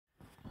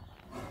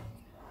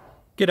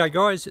G'day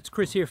guys, it's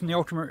Chris here from the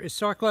Ultimate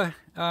Recycler.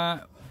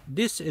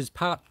 This is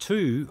part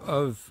 2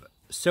 of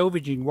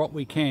salvaging what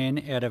we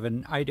can out of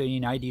an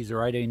 1880s or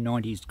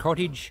 1890s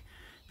cottage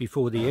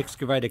before the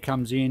excavator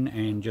comes in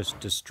and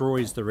just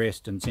destroys the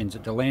rest and sends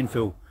it to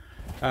landfill.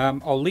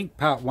 I'll link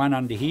part 1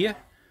 under here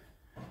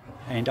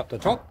and up the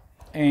top,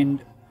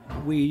 and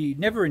we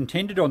never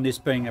intended on this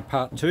being a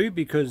part 2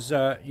 because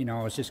you know,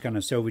 I was just going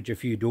to salvage a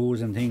few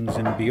doors and things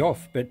and be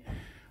off, but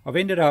I've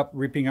ended up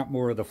ripping up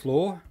more of the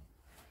floor.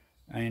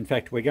 In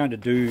fact, we're going to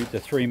do the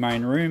 3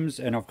 main rooms,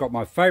 and I've got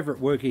my favourite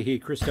worker here,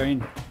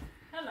 Christine.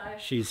 Hello.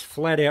 She's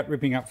flat out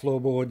ripping up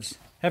floorboards,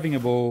 having a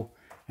ball,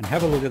 and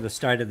have a look at the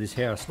state of this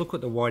house. Look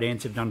what the white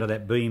ants have done to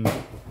that beam,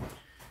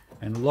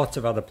 and lots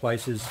of other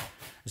places.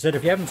 I said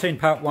if you haven't seen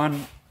part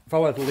 1,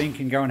 follow the link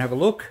and go and have a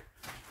look.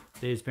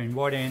 There's been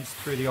white ants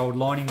through the old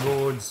lining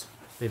boards.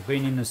 They've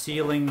been in the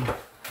ceiling.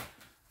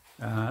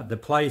 The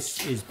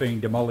place is being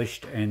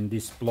demolished, and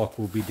this block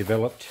will be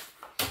developed.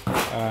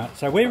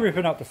 So we're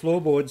ripping up the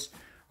floorboards.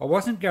 I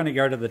wasn't going to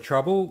go to the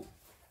trouble,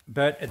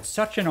 but it's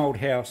such an old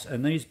house,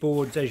 and these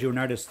boards, as you'll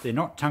notice, they're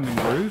not tongue and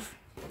groove.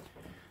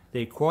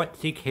 They're quite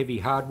thick, heavy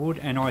hardwood,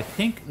 and I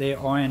think they're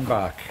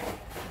ironbark.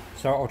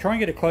 So I'll try and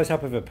get a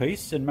close-up of a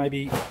piece, and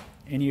maybe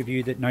any of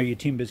you that know your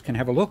timbers can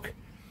have a look.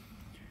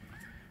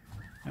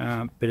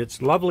 But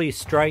it's lovely,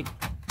 straight,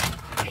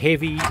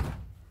 heavy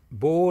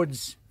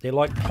boards. They're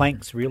like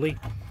planks, really.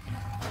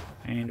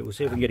 And we'll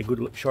see if we can get a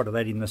good shot of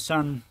that in the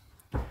sun.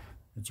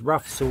 It's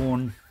rough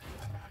sawn.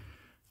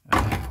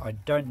 I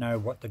don't know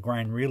what the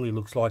grain really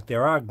looks like.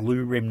 There are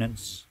glue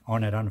remnants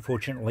on it,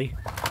 unfortunately.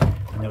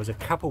 And there was a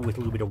couple with a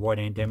little bit of white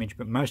ant damage,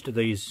 but most of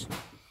these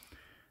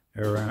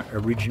are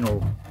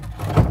original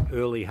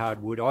early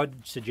hardwood.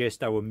 I'd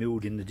suggest they were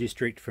milled in the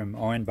district from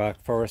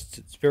ironbark forests.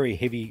 It's very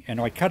heavy, and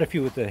I cut a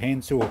few with the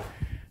handsaw,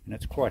 and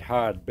it's quite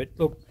hard. But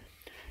look,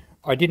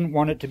 I didn't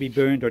want it to be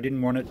burned. I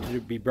didn't want it to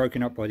be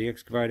broken up by the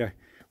excavator.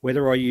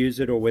 Whether I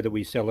use it or whether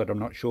we sell it, I'm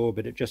not sure,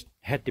 but it just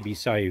had to be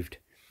saved.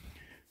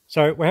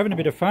 So we're having a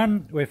bit of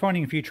fun. We're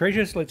finding a few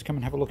treasures. Let's come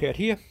and have a look out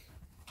here.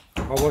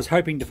 I was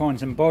hoping to find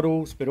some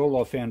bottles, but all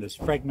I've found is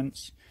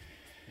fragments.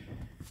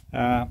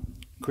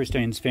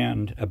 Christine's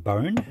found a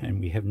bone,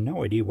 and we have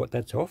no idea what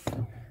that's off.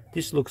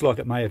 This looks like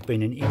it may have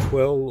been an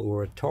inkwell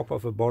or a top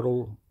of a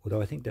bottle,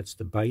 although I think that's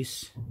the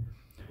base.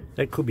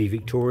 That could be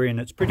Victorian.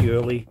 It's pretty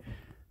early.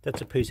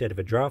 That's a piece out of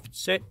a draft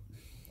set.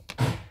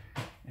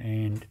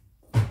 And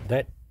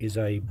that is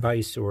a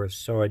base or a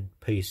side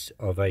piece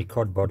of a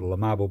cod bottle, a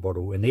marble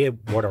bottle, and they're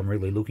what I'm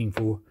really looking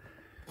for.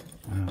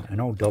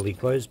 An old dolly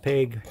clothes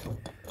peg,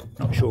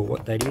 not sure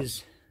what that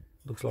is,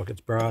 looks like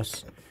it's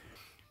brass.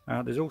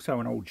 There's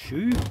also an old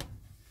shoe,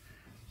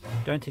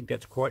 don't think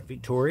that's quite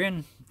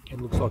Victorian,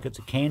 it looks like it's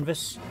a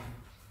canvas,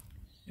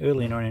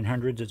 early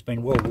 1900s, it's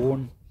been well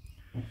worn.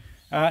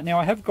 Now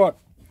I have got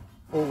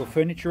all the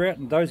furniture out,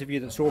 and those of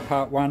you that saw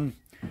part 1,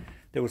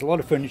 there was a lot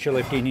of furniture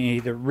left in here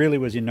that really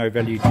was in no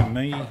value to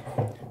me,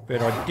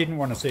 but I didn't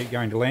want to see it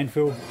going to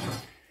landfill.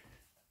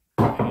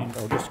 And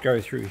I'll just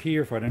go through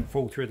here if I don't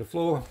fall through the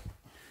floor.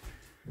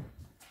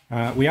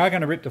 We are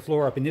going to rip the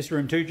floor up in this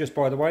room too, just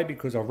by the way,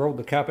 because I've rolled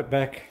the carpet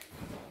back,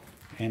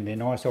 and they're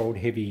nice old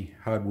heavy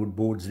hardwood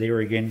boards there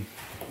again.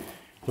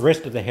 The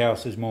rest of the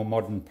house is more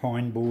modern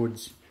pine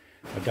boards.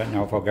 I don't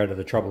know if I'll go to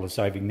the trouble of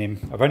saving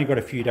them. I've only got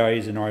a few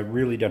days and I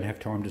really don't have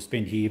time to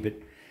spend here, but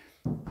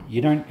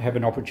you don't have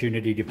an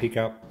opportunity to pick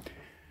up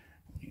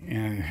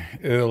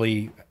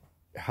early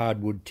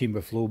hardwood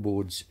timber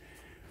floorboards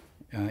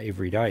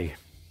every day.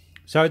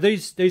 So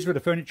these were the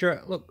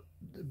furniture. Look,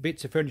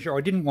 bits of furniture.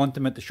 I didn't want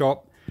them at the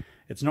shop.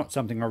 It's not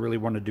something I really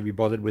wanted to be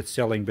bothered with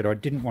selling, but I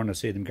didn't want to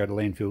see them go to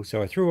landfill.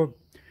 So I threw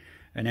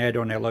an ad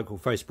on our local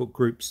Facebook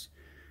groups,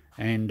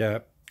 and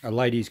a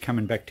lady's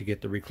coming back to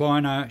get the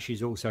recliner.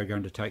 She's also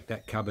going to take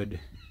that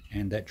cupboard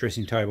and that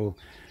dressing table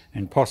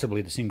and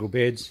possibly the single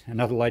beds.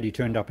 Another lady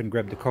turned up and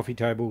grabbed the coffee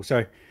table.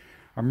 So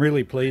I'm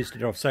really pleased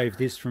that I've saved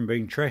this from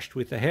being trashed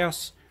with the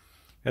house.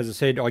 As I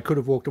said, I could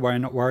have walked away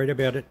and not worried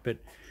about it, but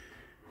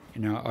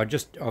you know,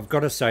 I've got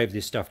to save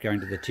this stuff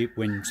going to the tip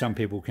when some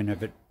people can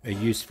have a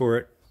use for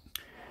it.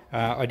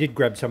 I did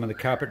grab some of the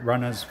carpet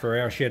runners for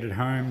our shed at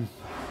home.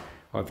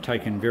 I've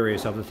taken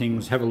various other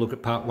things. Have a look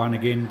at part 1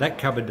 again. That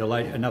cupboard,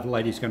 another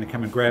lady's going to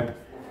come and grab.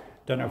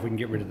 Don't know if we can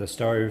get rid of the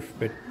stove,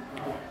 but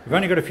we've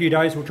only got a few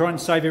days. We'll try and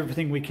save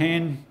everything we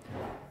can.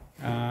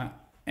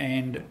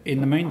 And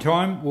in the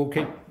meantime, we'll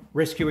keep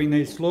rescuing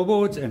these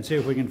floorboards and see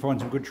if we can find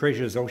some good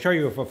treasures. I'll show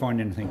you if I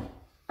find anything.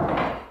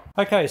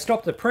 Okay,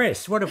 stop the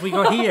press. What have we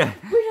got here?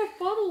 We have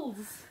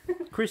bottles.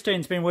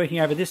 Christine's been working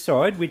over this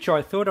side, which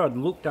I thought I'd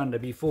looked under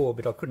before,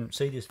 but I couldn't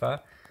see this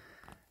far.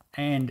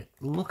 And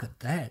look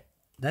at that.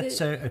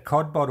 That's a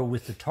cod bottle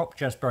with the top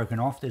just broken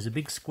off. There's a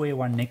big square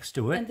one next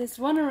to it. And there's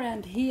one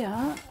around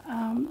here,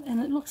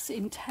 and it looks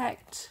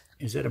intact.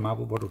 Is that a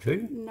marble bottle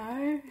too?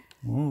 No.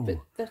 Ooh.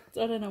 But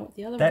I don't know what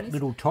the other one That is.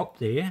 little top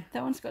there.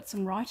 That one's got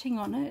some writing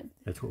on it.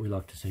 That's what we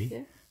like to see.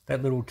 Yeah.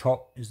 That little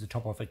top is the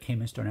top off a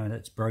chemist. I know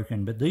that's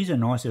broken, but these are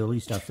nice early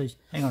stuff. These,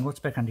 hang on, what's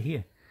back under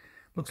here?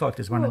 Looks like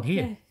there's one in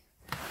here. Yeah.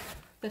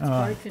 That's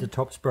broken. The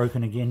top's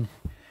broken again.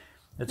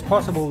 It's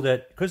possible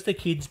that, because the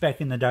kids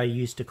back in the day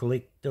used to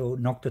collect or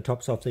knock the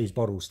tops off these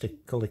bottles to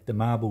collect the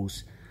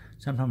marbles,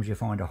 sometimes you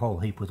find a whole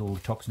heap with all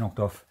the tops knocked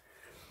off.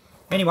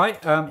 Anyway,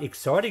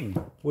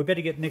 exciting. We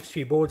better get the next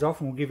few boards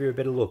off and we'll give you a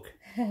better look.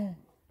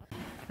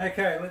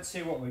 Okay, let's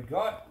see what we've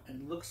got.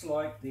 It looks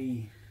like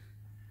the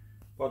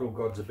bottle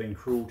gods have been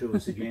cruel to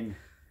us again.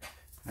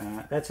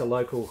 That's a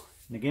local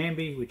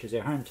Ngambie, which is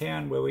our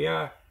hometown where we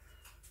are.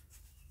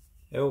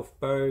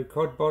 Elf-bow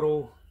cod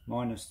bottle,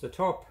 minus the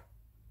top.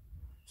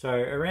 So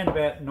around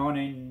about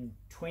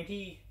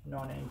 1920,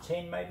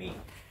 1910 maybe.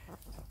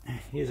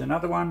 Here's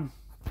another one.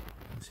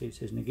 See, it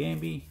says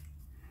Ngambie.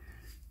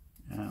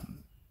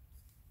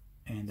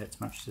 And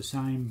that's much the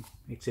same,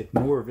 except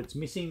more of it's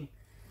missing.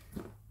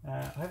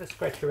 I have a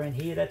scratch around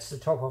here. That's the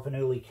top of an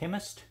early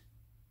chemist.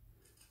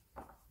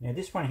 Now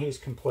this one here is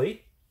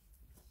complete.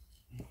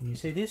 Can you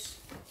see this?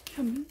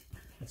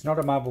 It's not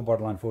a marble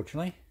bottle,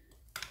 unfortunately,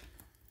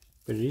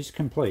 but it is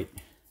complete.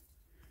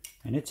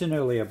 And it's an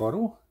earlier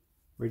bottle,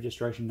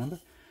 registration number.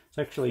 It's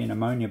actually an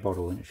ammonia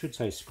bottle, and it should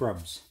say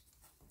Scrubs.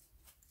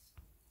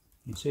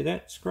 You see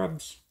that?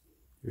 Scrubs.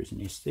 There is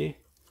an S there.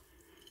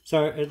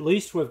 So at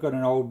least we've got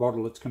an old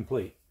bottle that's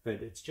complete, but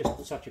it's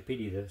just such a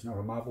pity that it's not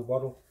a marble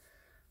bottle.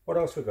 What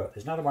else we've got?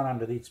 There's another one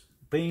under this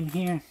beam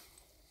here.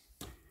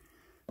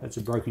 That's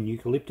a broken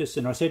eucalyptus,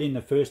 and I said in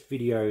the first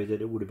video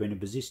that it would have been a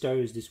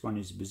Basisto. This one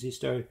is a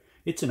Basisto.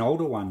 It's an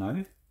older one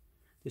though.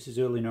 This is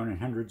early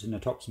 1900s and the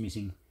top's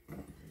missing.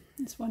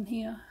 This one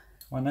here.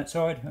 On that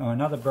side. Oh,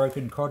 another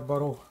broken cod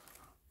bottle.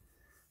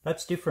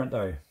 That's different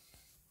though.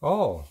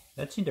 Oh,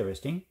 that's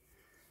interesting.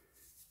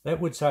 That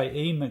would say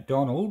E.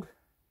 McDonald.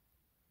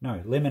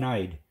 No,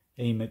 Lemonade.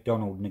 E.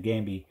 McDonald,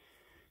 Ngambie.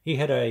 He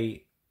had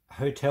a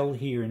hotel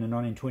here in the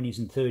 1920s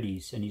and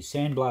 30s, and he's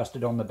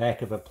sandblasted on the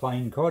back of a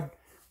plain cod.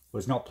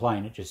 Was not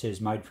plain, it just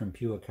says made from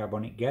pure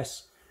carbonic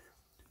gas.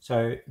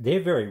 So they're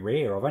very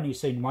rare. I've only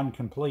seen one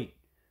complete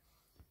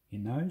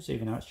in those,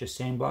 even though it's just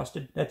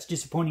sandblasted. That's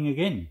disappointing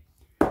again.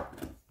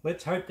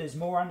 Let's hope there's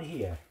more under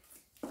here.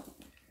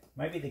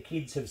 Maybe the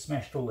kids have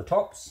smashed all the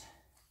tops.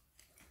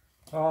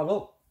 Oh,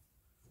 look.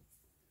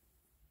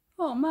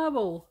 Oh,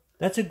 marble.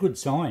 That's a good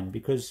sign,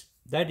 because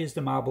that is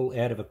the marble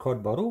out of a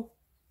cod bottle.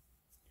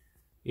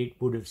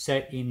 It would have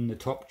sat in the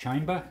top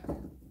chamber,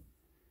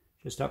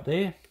 just up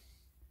there.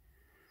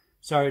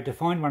 So to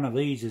find one of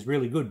these is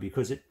really good,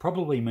 because it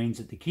probably means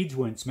that the kids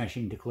weren't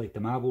smashing to collect the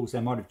marbles. They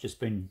might have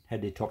just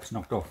had their tops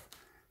knocked off,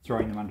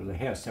 throwing them under the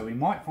house. So we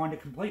might find a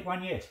complete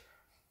one yet.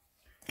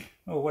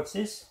 Oh, what's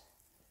this?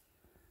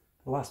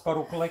 The last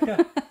bottle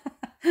collector?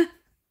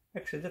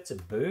 Actually, that's a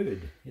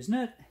bird, isn't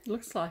it?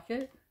 Looks like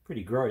it.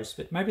 Pretty gross,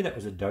 but maybe that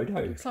was a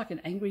dodo. Looks like an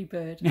angry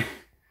bird.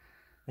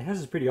 The house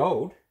is pretty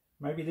old.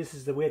 Maybe this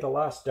is where the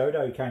last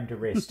dodo came to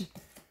rest.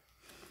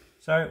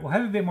 So we'll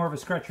have a bit more of a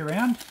scratch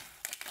around.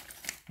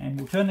 And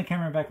we'll turn the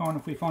camera back on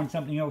if we find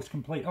something else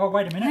complete. Oh,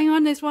 wait a minute. Hang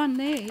on, there's one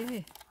there,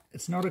 yeah.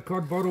 It's not a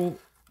cod bottle,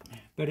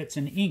 but it's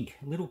an ink,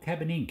 a little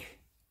cabin ink.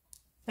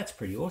 That's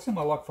pretty awesome.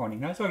 I like finding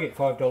those. I get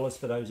 $5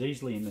 for those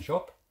easily in the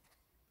shop.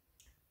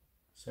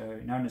 So,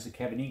 known as a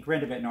cabin ink,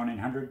 around about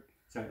 1900.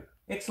 So,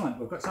 excellent.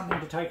 We've got something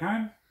to take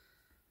home.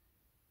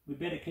 We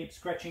better keep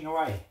scratching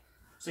away.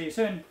 See you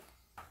soon.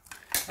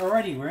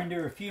 Alrighty, we're into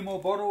a few more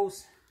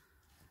bottles.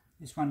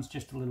 This one's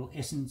just a little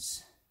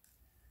essence.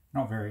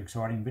 Not very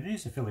exciting, but it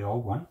is a fairly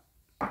old one.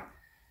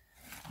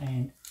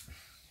 And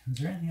is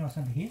there anything else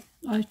under here?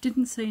 I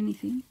didn't see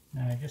anything.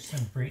 No, just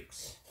some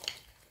bricks.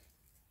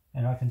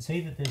 And I can see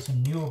that there's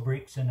some newer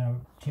bricks and a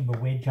timber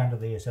wedge under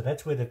there. So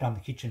that's where they've done the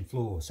kitchen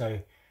floor. So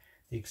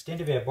the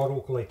extent of our bottle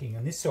collecting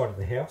on this side of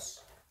the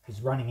house is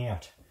running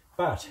out.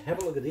 But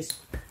have a look at this.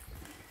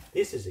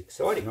 This is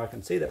exciting. I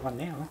can see that one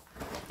now.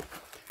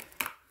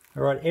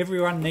 All right,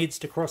 everyone needs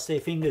to cross their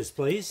fingers,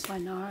 please. I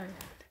know.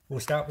 We'll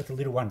start with the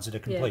little ones that are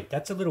complete. Yeah.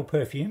 That's a little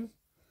perfume.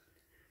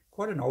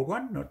 Quite an old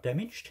one, not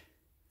damaged.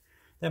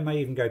 That may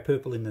even go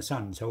purple in the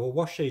sun. So we'll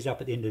wash these up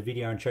at the end of the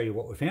video and show you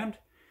what we found.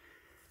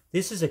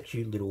 This is a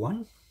cute little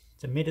one.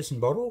 It's a medicine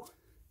bottle.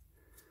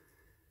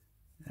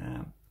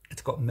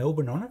 It's got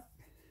Melbourne on it.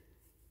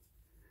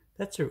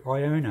 That's an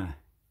Iona.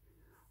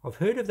 I've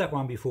heard of that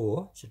one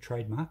before. It's a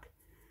trademark.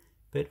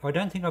 But I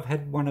don't think I've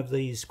had one of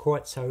these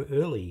quite so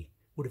early.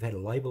 Would have had a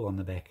label on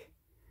the back.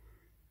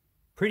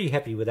 Pretty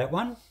happy with that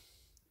one.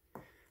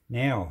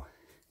 Now,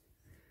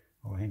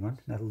 oh, hang on,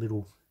 another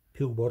little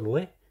pill bottle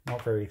there.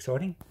 Not very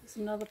exciting. There's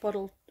another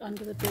bottle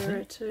under the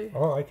bearer too.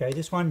 Oh, okay.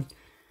 This one's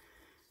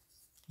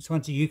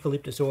a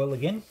eucalyptus oil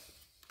again.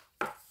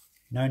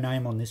 No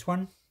name on this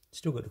one.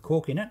 Still got the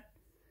cork in it.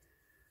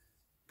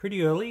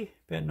 Pretty early,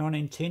 about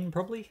 1910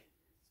 probably.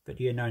 But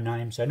yeah, no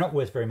name, so not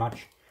worth very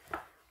much.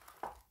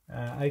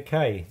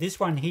 Okay, this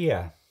one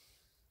here.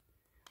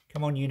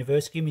 Come on,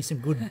 universe, give me some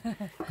good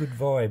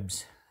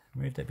vibes.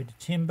 Remove that bit of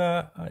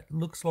timber. It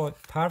looks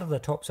like part of the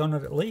top's on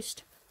it at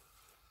least.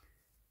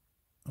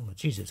 Oh,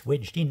 geez, it's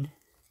wedged in.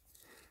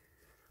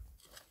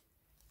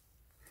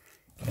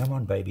 Come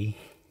on, baby.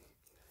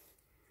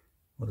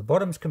 Well, the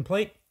bottom's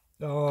complete.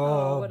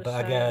 Oh,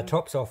 bugger.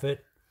 Top's off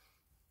it.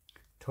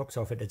 pops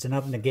off it. It's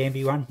another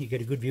Nagambie one. You get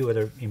a good view of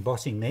the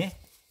embossing there.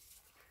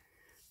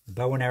 The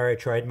bow and arrow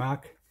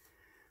trademark.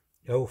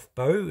 Elf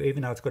bow,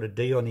 even though it's got a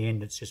D on the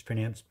end, it's just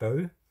pronounced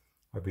bow.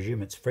 I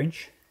presume it's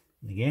French.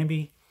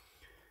 Nagambie.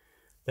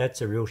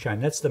 That's a real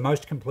shame. That's the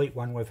most complete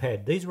one we've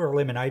had. These were a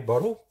lemonade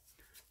bottle.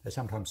 They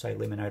sometimes say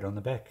lemonade on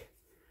the back.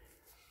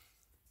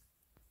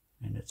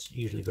 And it's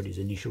usually got his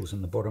initials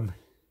on the bottom.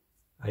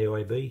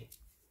 AIB.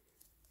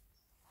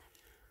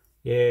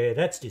 Yeah,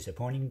 that's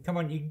disappointing. Come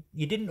on,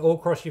 you didn't all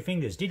cross your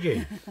fingers, did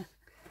you?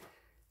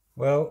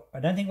 Well,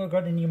 I don't think we've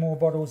got any more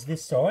bottles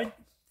this side.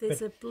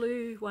 There's a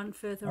blue one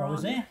further on. Oh,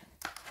 is there?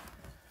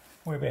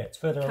 Whereabouts?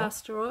 Further on?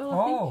 Castor oil,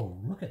 I think. Oh,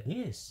 look at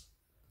this.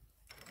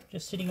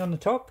 Just sitting on the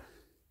top.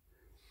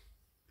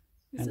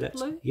 Is it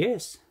blue?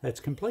 Yes, that's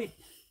complete.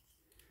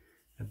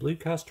 A blue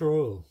castor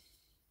oil.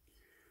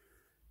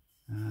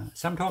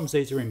 Sometimes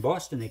these are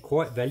embossed and they're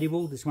quite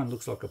valuable. This one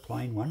looks like a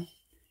plain one.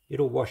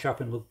 It'll wash up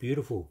and look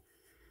beautiful.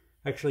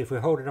 Actually, if we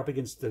hold it up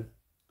against the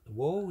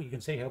wall, you can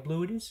see how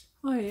blue it is.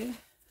 Oh, yeah.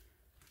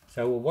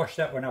 So we'll wash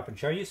that one up and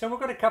show you. So we've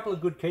got a couple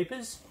of good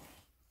keepers.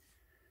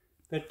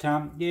 But,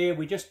 yeah,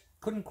 we just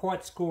couldn't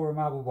quite score a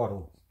marble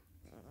bottle.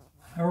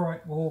 All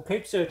right, we'll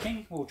keep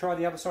searching. We'll try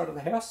the other side of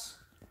the house.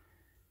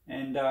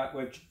 And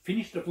we've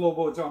finished the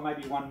floorboards on,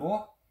 maybe one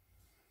more.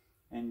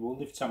 And we'll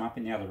lift some up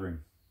in the other room.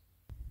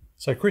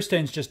 So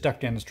Christine's just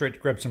ducked down the street to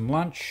grab some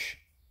lunch.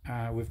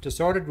 We've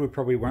decided we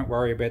probably won't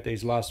worry about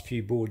these last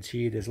few boards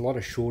here. There's a lot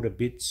of shorter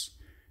bits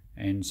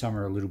and some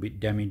are a little bit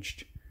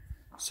damaged.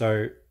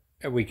 So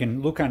we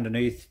can look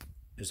underneath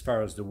as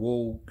far as the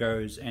wall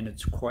goes, and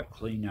it's quite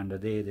clean under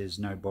there. There's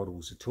no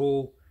bottles at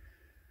all.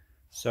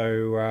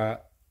 So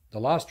the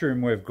last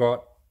room we've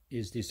got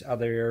is this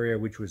other area,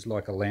 which was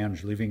like a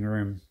lounge living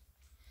room.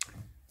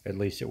 At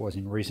least it was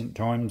in recent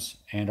times.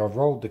 And I've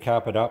rolled the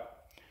carpet up.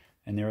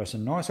 And there are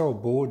some nice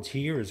old boards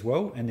here as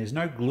well, and there's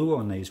no glue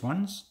on these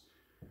ones.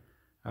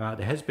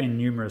 There has been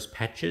numerous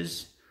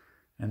patches,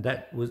 and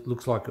that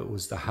looks like it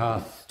was the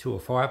hearth to a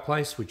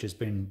fireplace, which has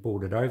been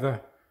boarded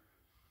over.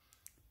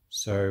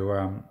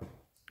 So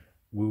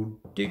we'll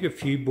dig a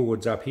few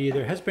boards up here.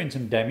 There has been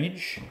some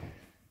damage,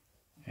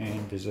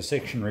 and there's a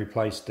section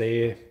replaced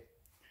there,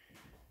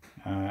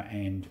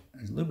 and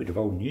a little bit of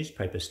old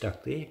newspaper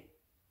stuck there.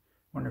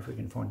 Wonder if we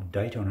can find a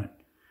date on it.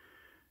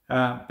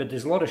 But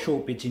there's a lot of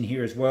short bits in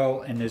here as well,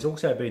 and there's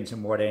also been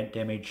some white ant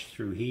damage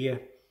through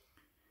here.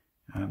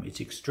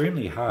 It's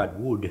extremely hard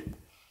wood,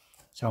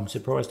 so I'm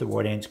surprised the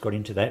white ants got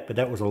into that, but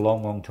that was a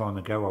long, long time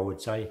ago, I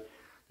would say.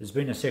 There's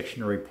been a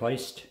section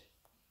replaced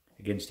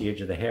against the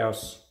edge of the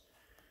house,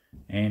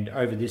 and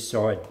over this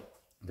side,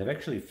 they've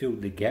actually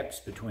filled the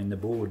gaps between the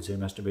boards. There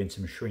must have been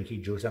some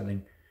shrinkage or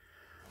something.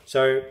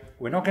 So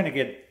we're not going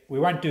to we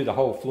won't do the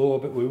whole floor,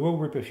 but we will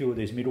rip a few of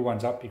these middle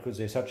ones up because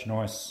they're such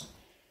nice.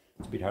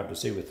 It's a bit hard to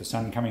see with the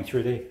sun coming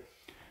through there.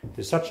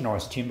 There's such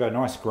nice timber,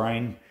 nice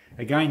grain.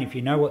 Again, if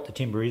you know what the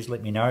timber is,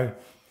 let me know.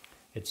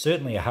 It's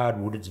certainly a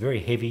hardwood. It's very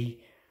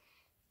heavy.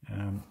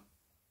 And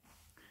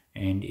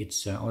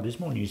it's... oh, there's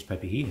more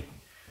newspaper here.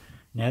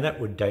 Now, that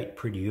would date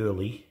pretty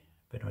early,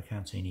 but I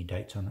can't see any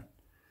dates on it.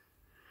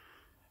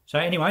 So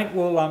anyway,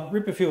 we'll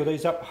rip a few of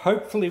these up.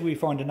 Hopefully we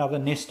find another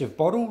nest of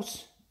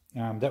bottles.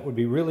 That would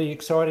be really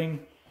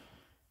exciting.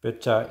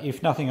 But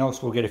if nothing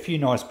else, we'll get a few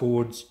nice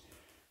boards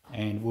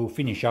and we'll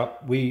finish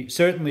up. We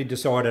certainly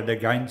decided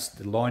against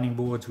the lining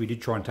boards. We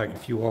did try and take a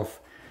few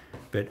off,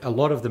 but a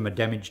lot of them are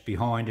damaged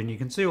behind, and you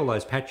can see all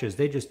those patches.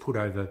 They're just put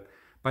over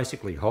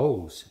basically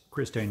holes.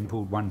 Christine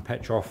pulled one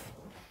patch off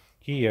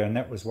here, and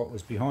that was what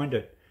was behind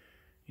it.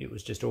 It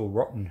was just all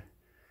rotten.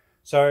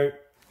 So,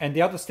 and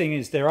the other thing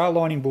is there are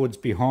lining boards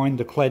behind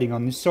the cladding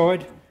on this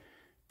side,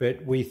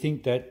 but we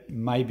think that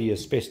may be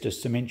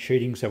asbestos cement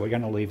sheeting, so we're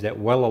going to leave that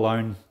well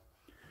alone.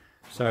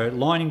 So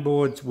lining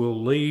boards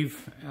we'll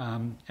leave,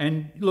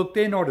 and look,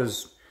 they're not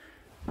as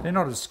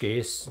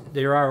scarce.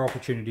 There are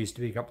opportunities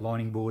to pick up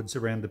lining boards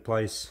around the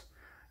place.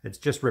 It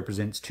just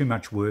represents too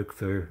much work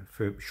for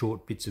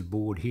short bits of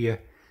board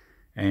here.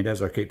 And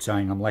as I keep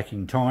saying, I'm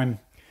lacking time.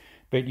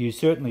 But you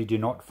certainly do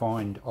not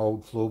find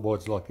old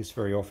floorboards like this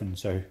very often,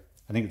 so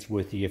I think it's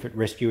worth the effort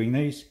rescuing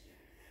these.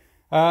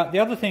 The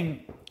other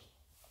thing,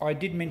 I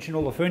did mention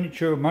all the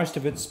furniture. Most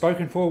of it's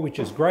spoken for, which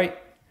is great.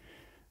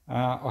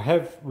 I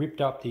have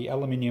ripped up the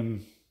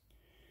aluminium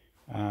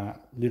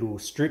little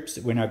strips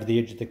that went over the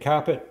edge of the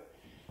carpet,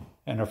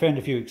 and I found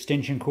a few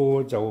extension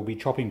cords. I will be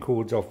chopping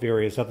cords off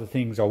various other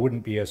things. I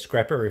wouldn't be a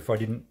scrapper if I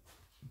didn't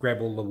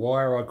grab all the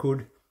wire I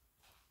could.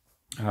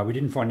 We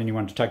didn't find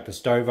anyone to take the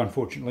stove,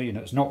 unfortunately, and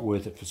it's not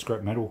worth it for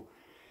scrap metal.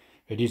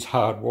 It is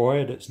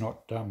hardwired. It's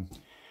not,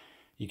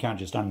 you can't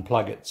just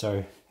unplug it,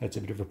 so that's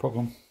a bit of a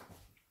problem.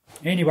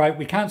 Anyway,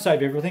 we can't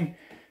save everything.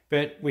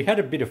 But we had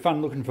a bit of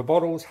fun looking for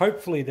bottles.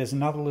 Hopefully there's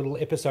another little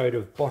episode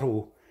of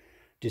bottle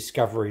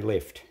discovery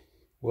left.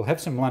 We'll have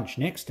some lunch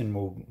next and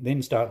we'll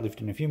then start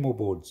lifting a few more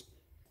boards.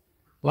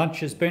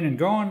 Lunch has been and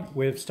gone.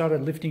 We've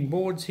started lifting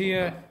boards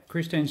here.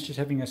 Christine's just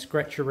having a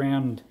scratch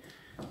around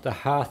the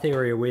hearth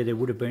area where there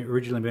would have been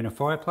originally been a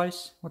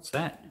fireplace. What's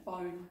that?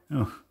 Bone.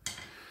 Oh.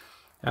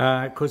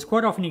 Because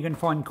quite often you can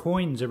find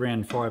coins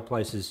around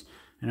fireplaces.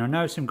 And I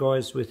know some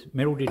guys with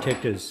metal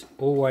detectors,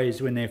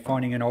 always when they're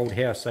finding an old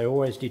house, they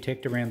always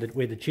detect around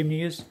where the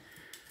chimney is.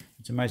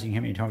 It's amazing how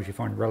many times you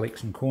find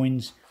relics and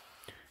coins.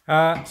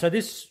 So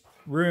this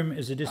room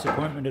is a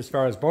disappointment as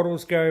far as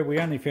bottles go. We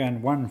only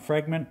found one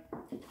fragment,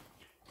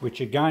 which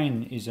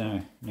again is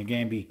a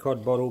Ngambie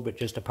cod bottle, but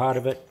just a part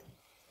of it.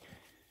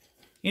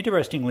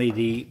 Interestingly,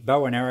 the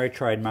bow and arrow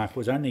trademark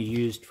was only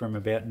used from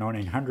about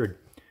 1900.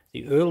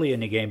 The earlier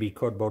Ngambie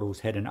cod bottles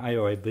had an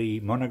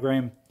AIB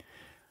monogram,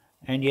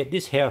 and yet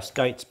this house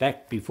dates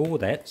back before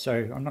that,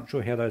 so I'm not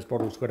sure how those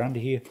bottles got under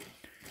here.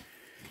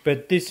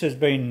 But this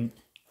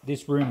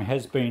room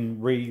has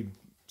been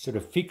sort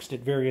of fixed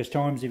at various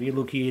times. If you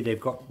look here, they've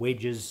got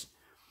wedges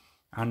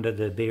under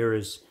the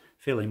bearers,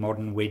 fairly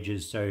modern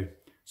wedges, so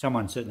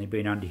someone's certainly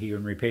been under here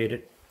and repaired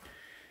it.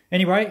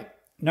 Anyway,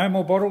 no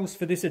more bottles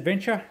for this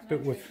adventure,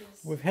 but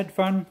we've had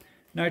fun.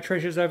 No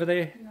treasures over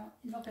there? No,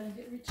 you're not going to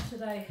get rich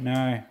today.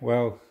 No,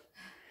 well,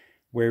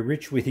 we're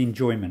rich with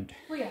enjoyment.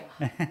 We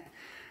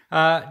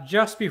are.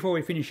 Just before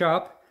we finish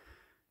up,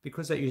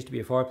 because that used to be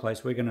a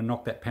fireplace, we're going to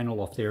knock that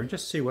panel off there and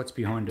just see what's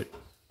behind it.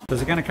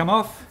 Is it going to come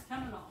off? It's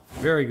coming off.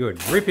 Very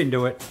good. Rip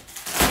into it.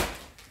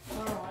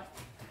 All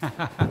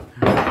right.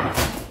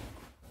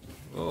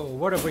 Oh,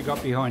 what have we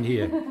got behind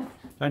here?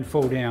 Don't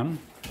fall down.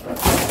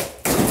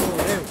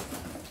 Oh,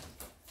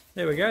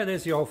 there we go.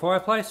 There's the old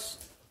fireplace.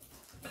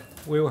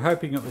 We were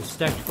hoping it was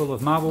stacked full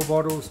of marble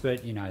bottles,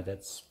 but you know,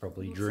 that's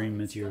probably a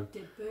dream. As a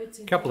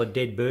couple of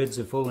dead birds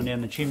have fallen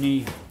down the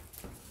chimney.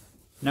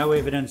 No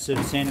evidence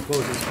of Santa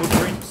Claus's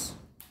footprints.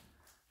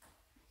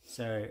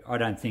 So I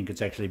don't think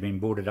it's actually been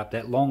boarded up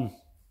that long.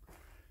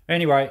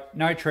 Anyway,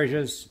 no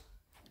treasures.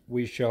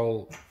 We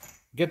shall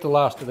get the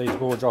last of these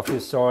boards off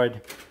this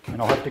side,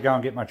 and I'll have to go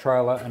and get my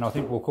trailer, and I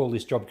think we'll call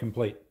this job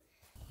complete.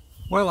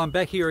 Well, I'm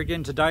back here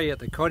again today at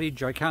the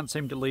cottage. I can't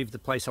seem to leave the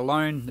place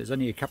alone. There's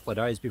only a couple of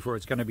days before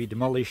it's going to be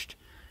demolished.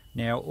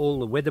 Now, all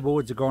the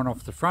weatherboards are gone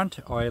off the front.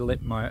 I let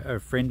a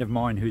friend of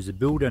mine who's a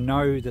builder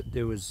know that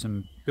there was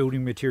some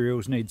building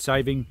materials need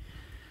saving,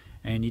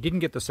 and he didn't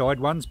get the side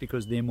ones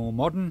because they're more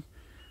modern,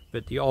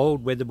 but the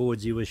old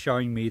weatherboards, he was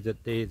showing me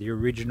that they're the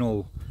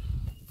original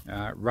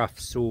rough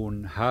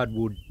sawn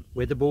hardwood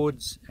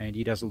weatherboards, and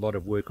he does a lot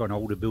of work on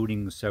older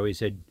buildings, so he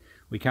said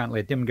we can't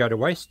let them go to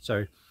waste.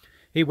 So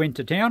he went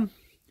to town.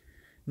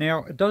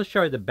 Now, it does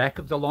show the back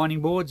of the lining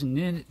boards, and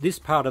then this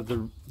part of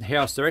the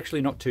house, they're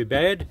actually not too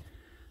bad.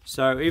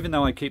 So even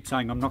though I keep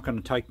saying I'm not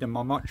going to take them,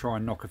 I might try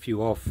and knock a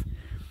few off.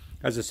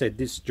 As I said,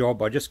 this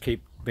job, I just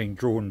keep being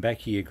drawn back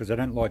here because I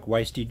don't like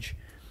wastage.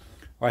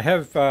 I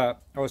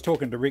was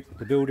talking to Rick,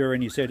 the builder,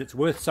 and he said it's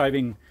worth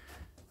saving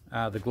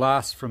the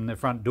glass from the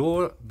front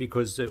door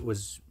because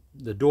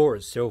the door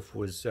itself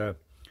was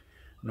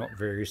not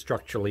very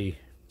structurally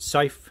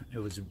safe. It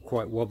was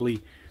quite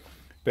wobbly.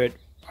 But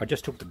I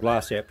just took the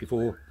glass out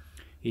before.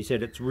 He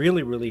said it's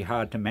really, really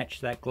hard to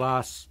match that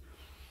glass.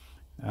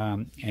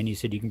 And he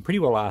said you can pretty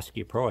well ask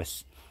your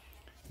price,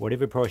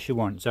 whatever price you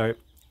want. So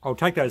I'll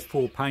take those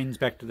 4 panes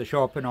back to the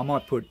shop, and I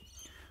might put,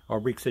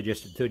 Rick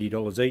suggested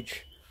 $30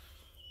 each.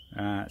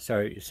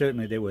 So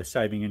certainly they were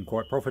saving and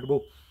quite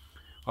profitable.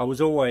 I was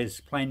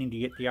always planning to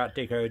get the Art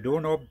Deco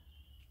doorknob,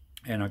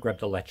 and I grabbed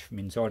the latch from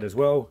inside as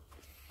well.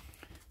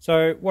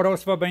 So what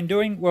else have I been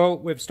doing? Well,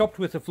 we've stopped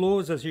with the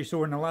floors, as you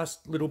saw in the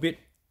last little bit.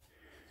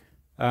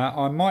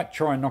 I might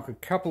try and knock a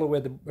couple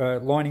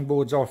of lining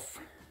boards off,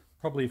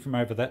 probably from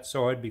over that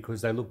side,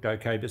 because they looked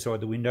okay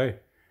beside the window.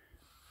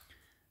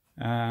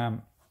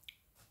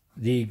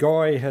 The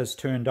guy has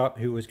turned up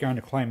who was going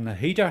to claim the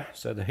heater,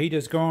 so the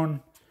heater's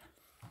gone.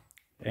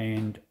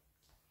 And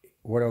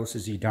what else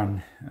has he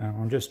done?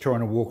 I'm just trying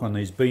to walk on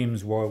these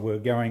beams while we're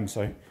going,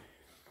 so a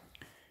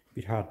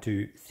bit hard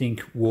to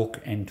think, walk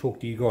and talk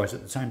to you guys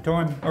at the same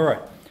time. All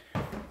right.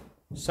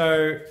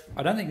 So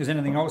I don't think there's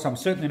anything else. I'm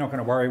certainly not going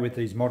to worry with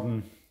these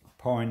modern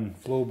pine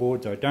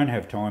floorboards. I don't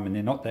have time, and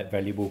they're not that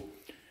valuable.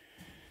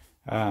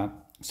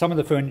 Some of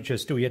the furniture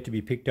is still yet to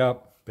be picked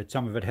up, but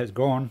some of it has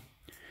gone.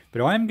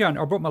 But I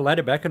brought my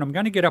ladder back, and I'm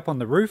going to get up on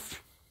the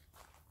roof.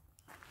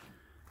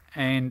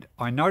 And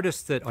I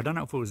noticed that, I don't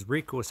know if it was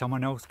Rick or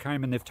someone else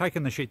came, and they've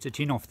taken the sheets of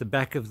tin off the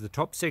back of the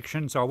top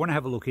section, so I want to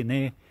have a look in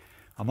there.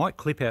 I might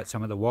clip out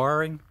some of the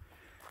wiring.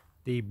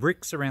 The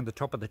bricks around the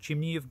top of the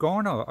chimney have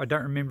gone. I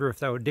don't remember if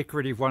they were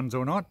decorative ones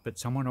or not, but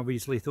someone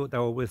obviously thought they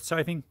were worth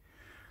saving.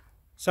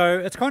 So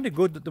it's kind of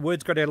good that the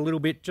word's got out a little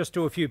bit, just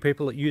to a few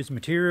people that use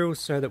materials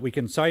so that we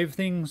can save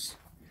things.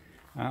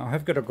 I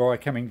have got a guy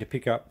coming to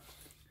pick up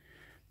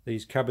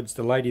these cupboards.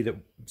 The lady that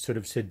sort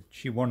of said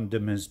she wanted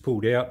them has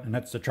pulled out, and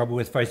that's the trouble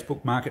with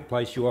Facebook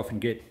Marketplace. You often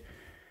get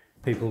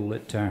people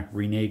that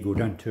renege or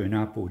don't turn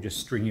up or just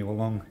string you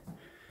along.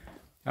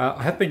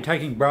 I have been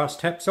taking brass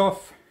taps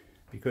off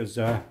because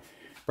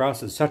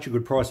brass is such a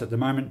good price at the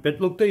moment. But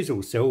look, these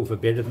will sell for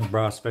better than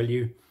brass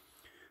value.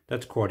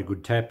 That's quite a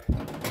good tap.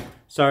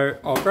 So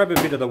I'll grab a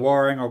bit of the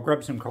wiring. I'll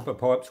grab some copper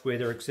pipes where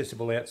they're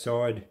accessible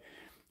outside.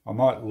 I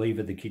might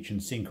lever the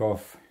kitchen sink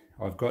off.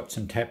 I've got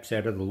some taps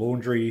out of the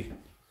laundry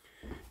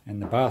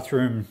and the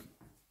bathroom.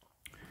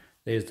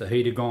 There's the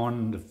heater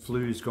gone, the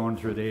flue's gone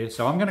through there.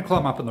 So I'm going to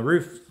climb up on the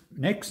roof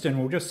next and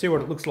we'll just see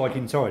what it looks like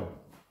inside.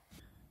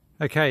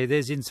 Okay,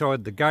 there's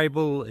inside the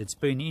gable. It's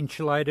been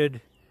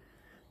insulated.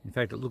 In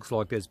fact, it looks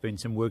like there's been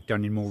some work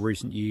done in more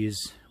recent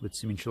years with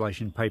some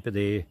insulation paper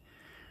there.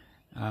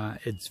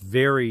 It's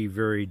very,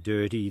 very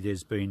dirty.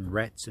 There's been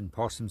rats and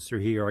possums through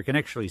here. I can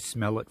actually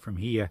smell it from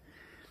here.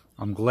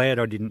 I'm glad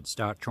I didn't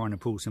start trying to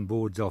pull some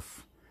boards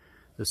off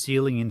the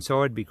ceiling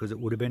inside because it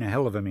would have been a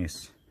hell of a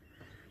mess.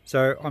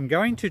 So I'm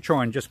going to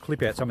try and just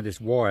clip out some of this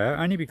wire,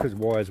 only because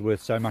wire is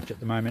worth so much at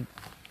the moment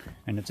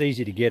and it's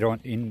easy to get on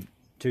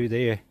into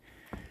there.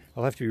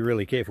 I'll have to be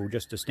really careful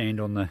just to stand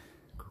on the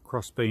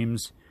cross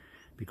beams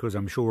because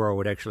I'm sure I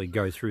would actually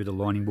go through the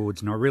lining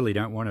boards, and I really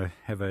don't want to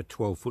have a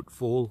 12-foot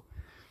fall.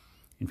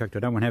 In fact, I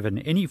don't want to have an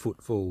any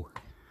foot fall.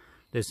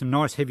 There's some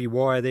nice heavy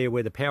wire there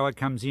where the power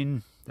comes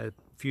in. The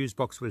fuse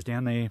box was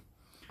down there.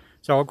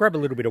 So I'll grab a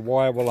little bit of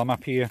wire while I'm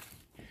up here.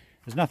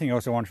 There's nothing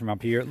else I want from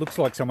up here. It looks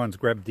like someone's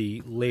grabbed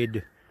the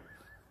lead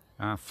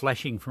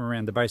flashing from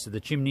around the base of the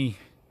chimney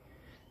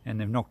and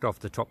they've knocked off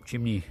the top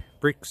chimney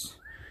bricks.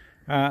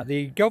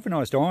 The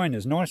galvanised iron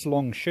is nice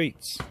long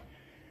sheets.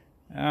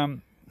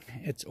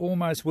 It's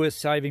almost worth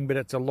saving, but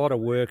it's a lot of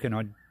work and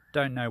I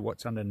don't know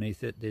what's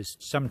underneath it. There's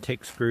some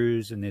Tech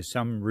screws and there's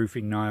some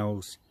roofing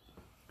nails.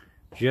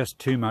 Just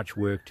too much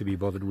work to be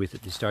bothered with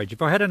at this stage.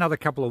 If I had another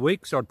couple of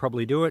weeks, I'd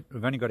probably do it.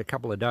 I've only got a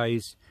couple of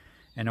days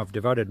and I've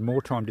devoted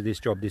more time to this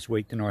job this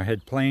week than I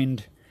had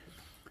planned.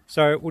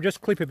 So we'll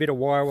just clip a bit of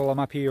wire while I'm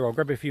up here. I'll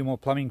grab a few more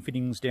plumbing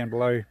fittings down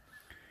below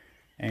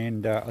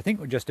and I think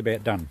we're just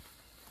about done.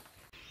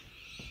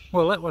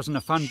 Well, that wasn't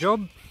a fun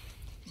job.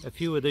 A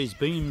few of these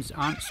beams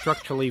aren't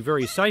structurally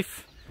very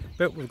safe,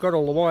 but we've got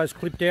all the wires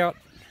clipped out.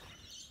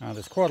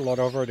 There's quite a lot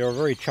of it. I've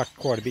already chucked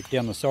quite a bit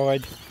down the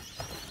side.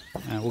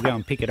 We'll go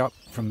and pick it up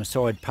from the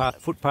side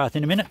footpath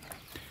in a minute.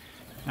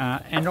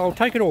 And I'll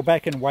take it all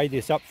back and weigh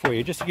this up for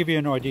you, just to give you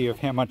an idea of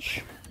how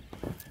much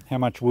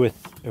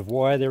worth of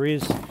wire there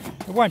is.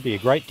 It won't be a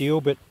great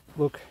deal, but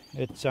look,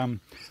 it's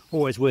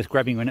always worth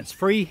grabbing when it's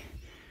free.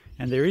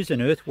 And there is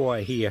an earth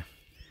wire here,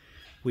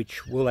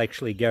 which will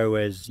actually go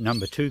as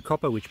number 2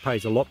 copper, which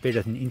pays a lot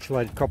better than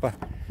insulated copper.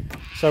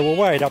 So we'll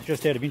weigh it up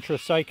just out of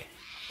interest's sake.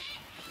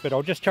 But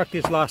I'll just chuck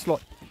this last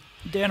lot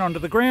down onto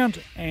the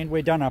ground and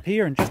we're done up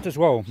here. And just as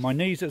well, my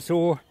knees are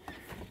sore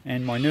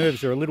and my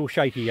nerves are a little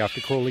shaky after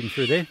crawling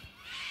through there.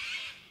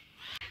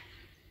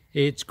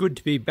 It's good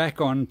to be back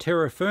on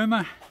terra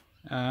firma.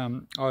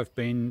 I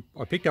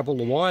picked up all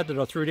the wire that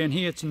I threw down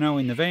here. It's now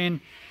in the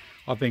van.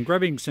 I've been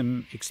grabbing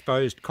some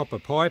exposed copper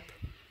pipe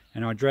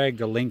and I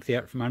dragged a length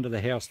out from under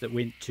the house that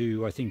went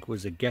to, I think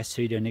was a gas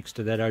heater next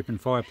to that open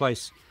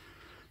fireplace.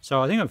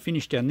 So I think I've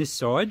finished down this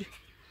side,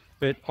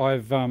 but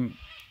I've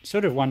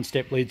sort of one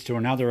step leads to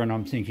another and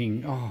I'm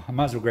thinking, oh, I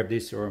might as well grab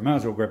this or I might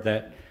as well grab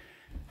that.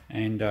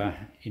 And,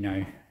 you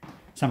know,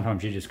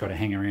 sometimes you just got to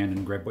hang around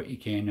and grab what you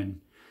can,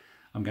 and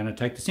I'm going to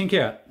take the sink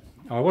out.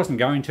 I wasn't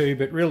going to,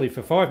 but really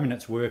for 5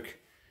 minutes work,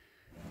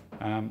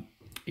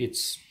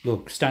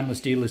 look, stainless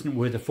steel isn't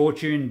worth a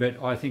fortune,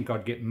 but I think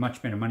I'd get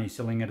much better money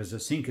selling it as a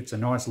sink. It's a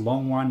nice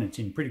long one. It's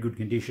in pretty good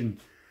condition.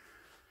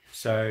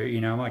 So,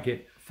 you know, I might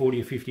get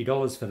 $40 or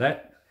 $50 for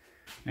that.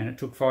 And it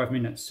took 5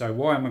 minutes. So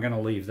why am I going to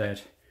leave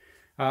that?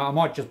 I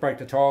might just break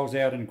the tiles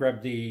out and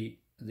grab the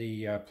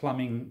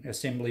plumbing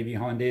assembly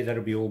behind there.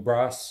 That'll be all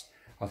brass.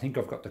 I think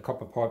I've got the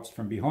copper pipes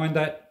from behind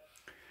that.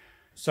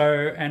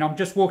 So, and I'm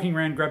just walking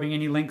around grabbing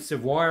any lengths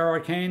of wire I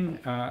can.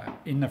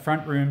 In the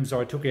front rooms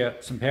I took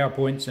out some power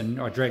points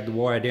and I dragged the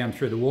wire down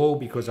through the wall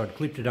because I'd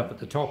clipped it up at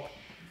the top.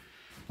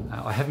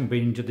 I haven't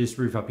been into this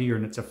roof up here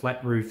and it's a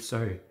flat roof,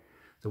 so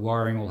the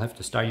wiring will have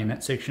to stay in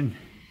that section.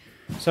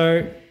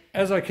 So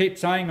as I keep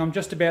saying, I'm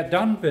just about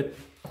done, but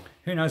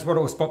who knows what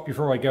I'll spot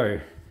before I go.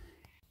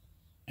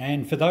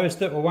 And for those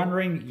that were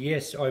wondering,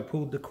 yes, I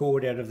pulled the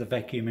cord out of the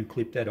vacuum and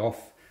clipped that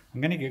off.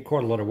 I'm going to get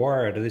quite a lot of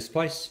wire out of this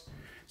place.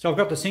 So I've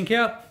got the sink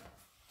out.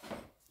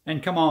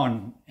 And come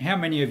on, how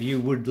many of you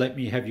would let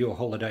me have your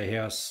holiday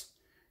house?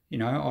 You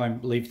know, I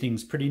leave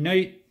things pretty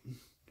neat.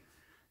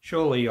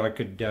 Surely I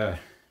could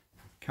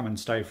come and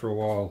stay for a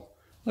while.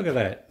 Look at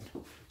that.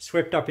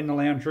 Swept up in the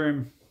lounge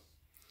room.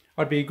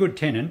 I'd be a good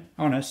tenant,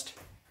 honest.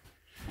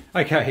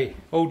 Okay,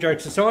 all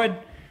jokes aside,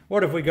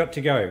 what have we got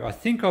to go? I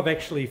think I've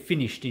actually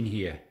finished in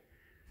here.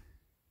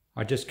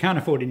 I just can't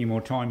afford any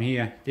more time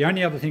here. The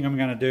only other thing I'm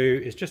going to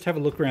do is just have a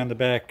look around the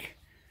back.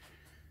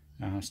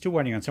 Still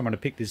waiting on someone to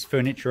pick this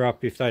furniture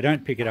up. If they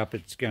don't pick it up,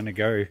 it's going to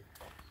go.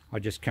 I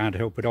just can't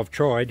help it. I've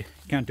tried.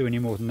 Can't do any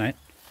more than that.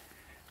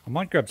 I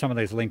might grab some of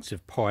those lengths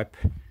of pipe,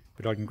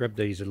 but I can grab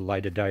these at a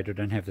later date. I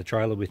don't have the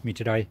trailer with me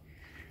today.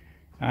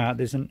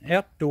 There's an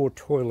outdoor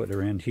toilet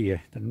around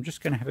here that I'm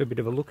just going to have a bit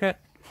of a look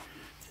at.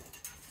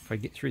 If I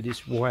get through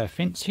this wire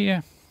fence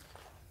here.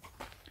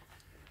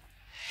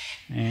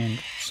 And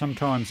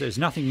sometimes there's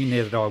nothing in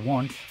there that I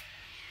want.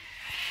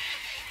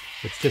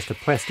 It's just a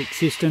plastic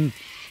cistern.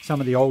 Some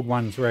of the old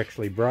ones were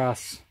actually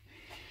brass.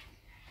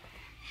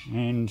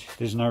 And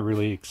there's no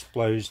really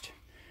exposed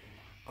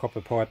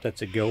copper pipe.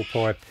 That's a girl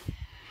pipe.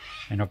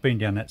 And I've been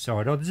down that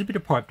side. Oh, there's a bit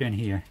of pipe down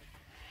here.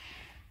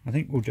 I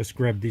think we'll just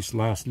grab this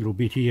last little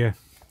bit here.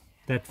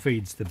 That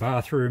feeds the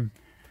bathroom.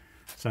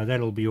 So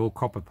that'll be all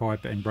copper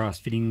pipe and brass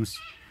fittings.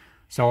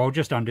 So I'll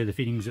just undo the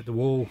fittings at the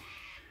wall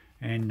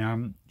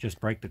and just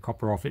break the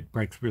copper off. It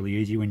breaks really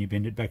easy when you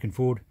bend it back and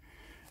forward.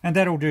 And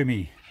that'll do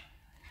me.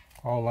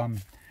 I'll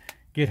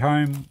get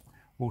home,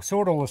 we'll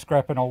sort all the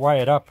scrap and I'll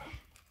weigh it up,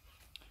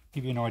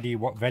 give you an idea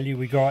what value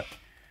we got,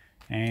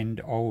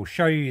 and I'll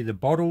show you the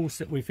bottles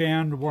that we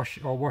found.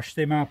 I'll wash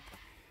them up,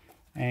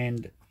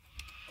 and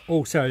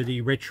also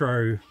the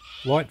retro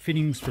light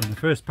fittings from the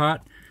first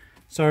part.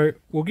 So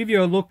we'll give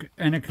you a look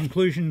and a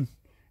conclusion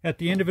at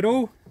the end of it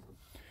all.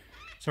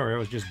 Sorry, I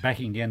was just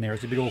backing down there.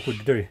 It's a bit awkward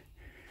to do.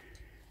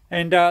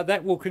 And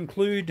that will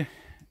conclude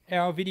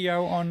our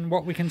video on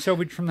what we can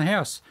salvage from the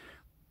house.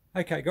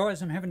 Okay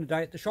guys, I'm having a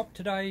day at the shop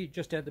today,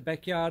 just out the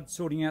backyard,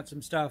 sorting out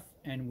some stuff,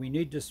 and we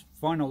need to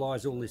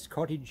finalise all this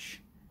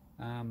cottage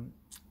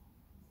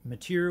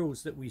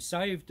materials that we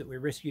saved, that we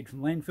rescued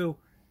from landfill.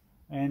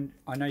 And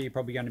I know you're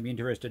probably going to be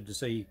interested to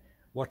see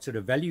what sort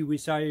of value we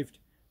saved,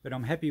 but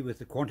I'm happy with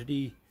the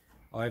quantity.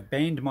 I've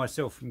banned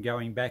myself from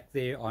going back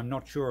there. I'm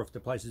not sure if the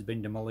place has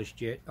been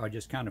demolished yet. I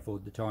just can't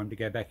afford the time to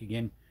go back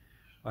again.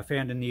 I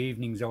found in the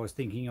evenings I was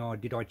thinking, oh,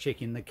 did I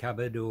check in the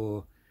cupboard,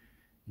 or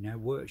you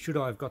know, should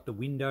I have got the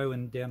window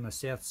and down the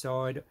south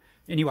side?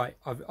 Anyway,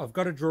 I've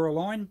got to draw a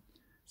line.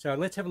 So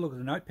let's have a look at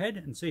the notepad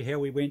and see how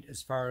we went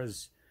as far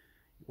as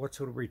what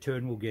sort of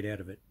return we'll get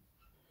out of it.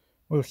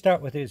 We'll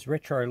start with these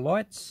retro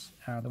lights,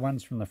 the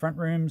ones from the front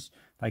rooms.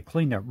 They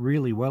cleaned up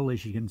really well,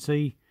 as you can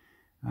see.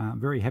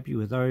 Very happy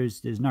with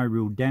those. There's no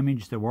real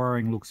damage. The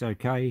wiring looks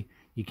okay.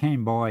 You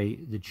can buy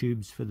the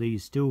tubes for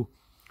these still.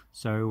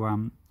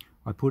 So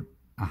I put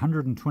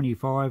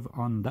 125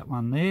 on that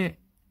one there,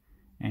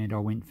 and I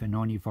went for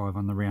 95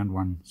 on the round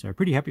one. So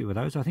pretty happy with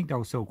those. I think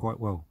they'll sell quite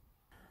well.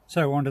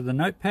 So onto the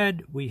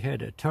notepad, we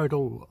had a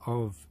total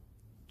of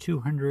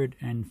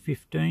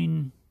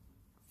 215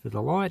 for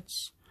the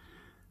lights.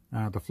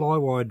 The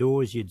flywire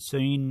doors you'd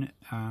seen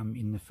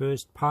in the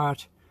first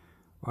part.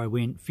 I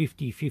went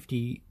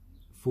 50-50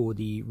 for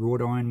the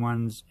wrought iron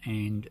ones,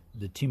 and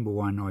the timber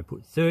one I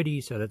put 30,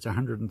 so that's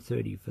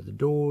 130 for the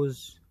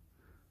doors.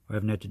 I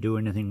haven't had to do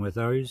anything with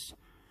those.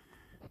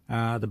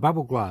 The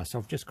bubble glass,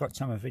 I've just got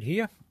some of it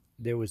here.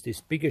 There was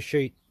this bigger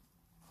sheet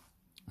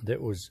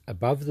that was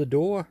above the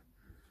door,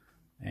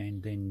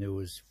 and then there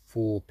was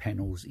 4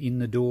 panels in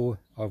the door.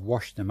 I've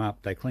washed them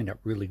up. They cleaned up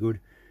really good.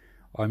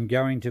 I'm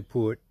going to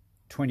put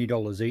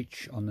 $20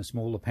 each on the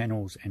smaller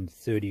panels and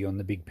 30 on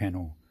the big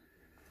panel.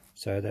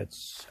 So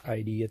that's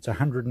 80, it's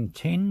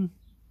 110.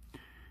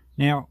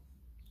 Now,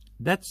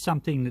 that's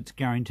something that's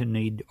going to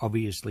need,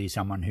 obviously,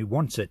 someone who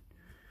wants it.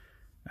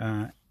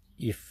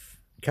 If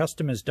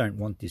customers don't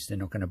want this, they're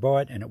not going to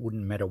buy it, and it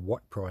wouldn't matter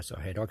what price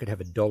I had. I could have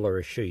 $1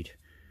 a sheet.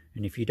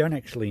 And if you don't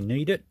actually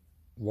need it,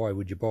 why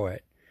would you buy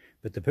it?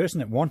 But the person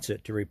that wants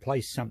it to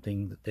replace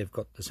something that they've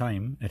got the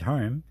same at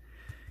home,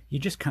 you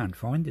just can't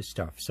find this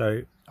stuff.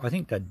 So I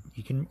think that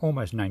you can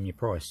almost name your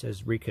price,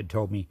 as Rick had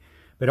told me.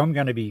 But I'm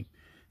going to be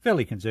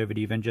fairly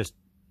conservative and just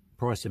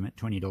price them at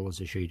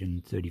 $20 a sheet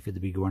and 30 for the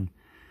bigger one.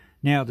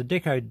 Now the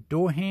deco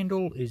door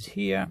handle is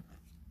here.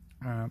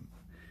 I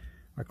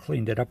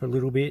cleaned it up a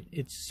little bit.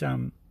 It's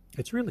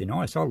really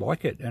nice. I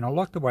like it, and I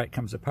like the way it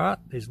comes apart.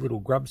 There's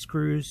little grub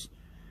screws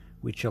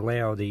which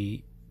allow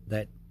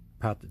that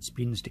part that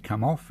spins to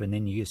come off, and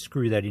then you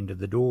screw that into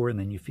the door, and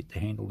then you fit the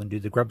handle and do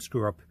the grub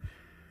screw up.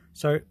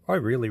 So I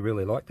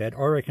really like that.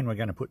 I reckon we're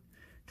going to put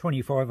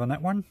 25 on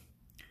that one.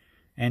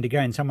 And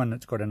again, someone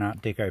that's got an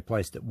Art Deco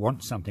place that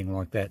wants something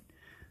like that,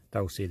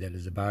 they'll see that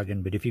as a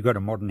bargain. But if you've got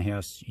a modern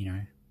house, you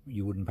know,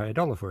 you wouldn't pay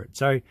 $1 for it.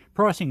 So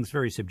pricing's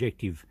very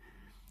subjective.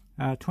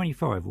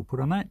 25 we'll put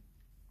on that.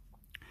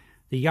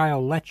 The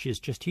Yale latch is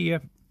just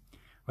here.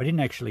 I didn't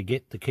actually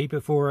get the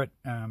keeper for it.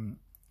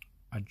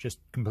 I just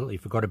completely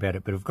forgot about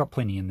it, but I've got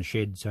plenty in the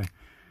shed. So,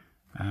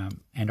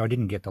 and I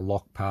didn't get the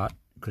lock part,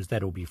 because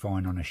that'll be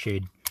fine on a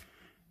shed.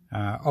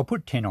 I'll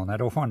put 10 on that.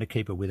 I'll find a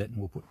keeper with it, and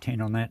we'll put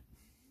 10 on that.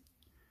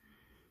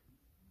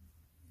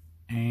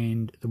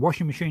 And the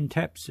washing machine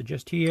taps are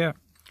just here.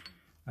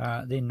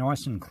 They're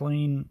nice and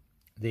clean.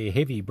 They're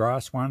heavy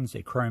brass ones.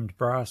 They're chromed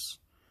brass.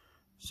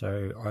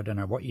 So I don't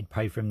know what you'd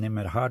pay from them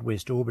at a hardware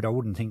store, but I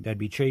wouldn't think they'd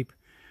be cheap.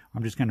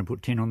 I'm just going to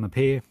put 10 on the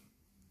pair.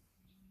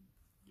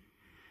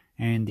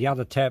 And the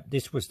other tap,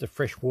 this was the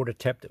fresh water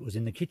tap that was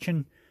in the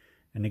kitchen.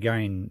 And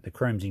again, the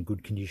chrome's in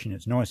good condition.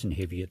 It's nice and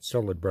heavy. It's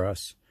solid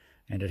brass,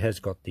 and it has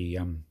got the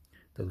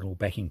little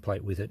backing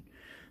plate with it.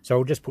 So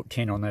I'll just put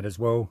 10 on that as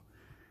well.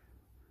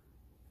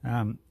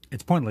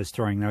 It's pointless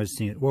throwing those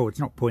things. Well, it's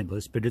not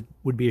pointless, but it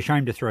would be a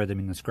shame to throw them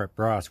in the scrap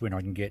brass when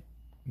I can get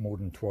more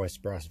than twice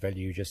brass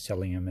value just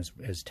selling them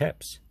as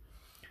taps.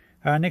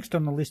 Next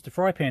on the list, the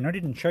fry pan. I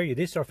didn't show you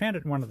this. I found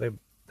it in one of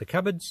the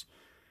cupboards.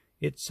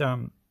 It's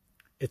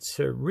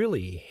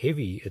really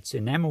heavy. It's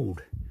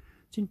enamelled.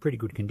 It's in pretty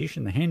good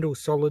condition. The handle's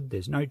solid.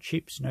 There's no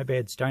chips, no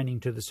bad staining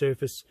to the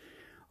surface.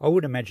 I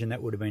would imagine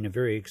that would have been a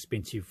very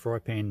expensive fry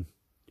pan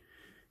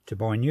to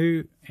buy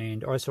new,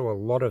 and I saw a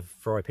lot of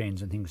fry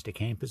pans and things to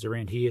campers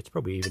around here. It's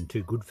probably even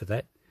too good for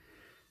that,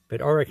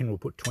 but I reckon we'll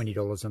put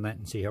 $20 on that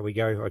and see how we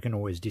go. I can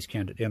always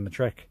discount it down the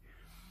track,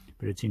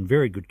 but it's in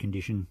very good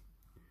condition.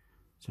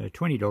 So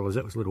 $20,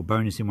 that was a little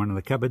bonus in one of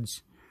the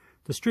cupboards.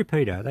 The strip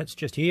heater, that's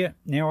just here.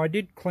 Now I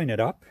did clean it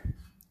up.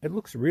 It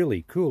looks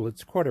really cool.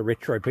 It's quite a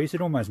retro piece.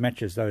 It almost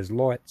matches those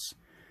lights.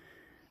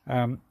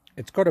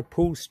 It's got a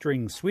pull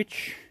string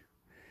switch,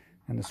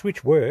 and the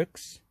switch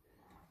works,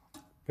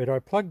 but I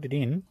plugged it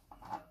in.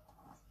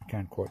 I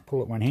can't quite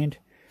pull it one hand.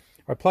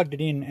 I plugged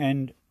it in,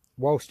 and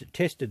whilst it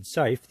tested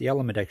safe, the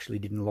element actually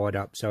didn't light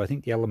up. So I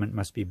think the element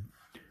must be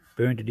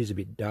burnt. It is a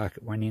bit dark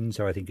at one end,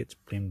 so I think it's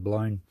been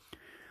blown.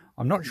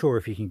 I'm not sure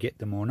if you can get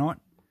them or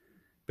not,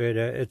 but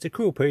it's a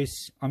cool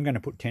piece. I'm going to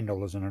put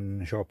 $10 on it in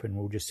the shop, and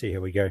we'll just see how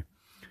we go.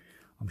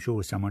 I'm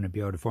sure someone will be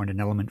able to find an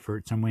element for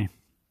it somewhere.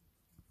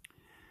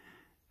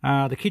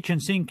 The kitchen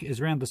sink is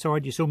around the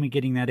side. You saw me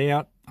getting that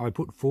out. I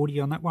put 40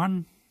 on that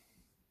one.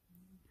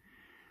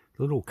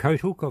 The little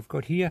coat hook I've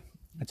got here.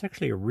 It's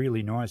actually a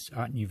really nice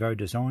Art Nouveau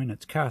design.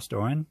 It's cast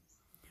iron.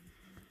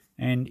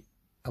 And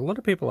a lot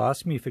of people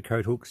ask me for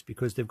coat hooks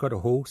because they've got a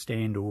hall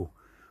stand or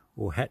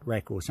hat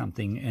rack or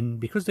something. And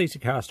because these are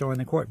cast iron,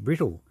 they're quite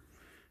brittle.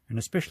 And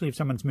especially if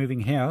someone's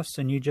moving house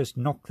and you just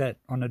knock that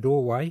on a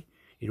doorway,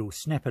 it'll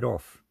snap it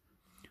off.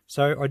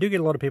 So I do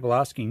get a lot of people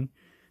asking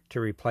to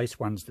replace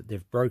ones that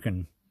they've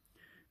broken.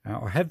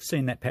 I have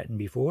seen that pattern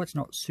before. It's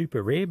not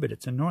super rare, but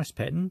it's a nice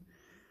pattern.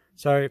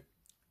 So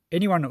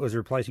anyone that was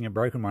replacing a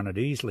broken one would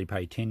easily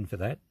pay 10 for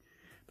that.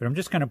 But I'm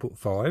just going to put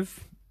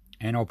 5,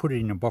 and I'll put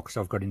it in a box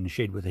I've got in the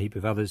shed with a heap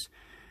of others.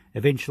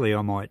 Eventually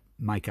I might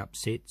make up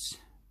sets.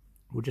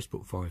 We'll just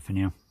put 5 for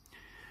now.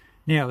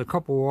 Now the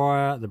copper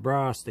wire, the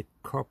brass, the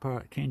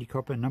copper, candy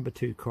copper, number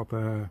 2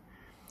 copper.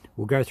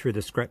 We'll go through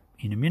the scrap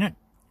in a minute.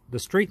 The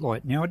street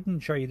light. Now I didn't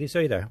show you this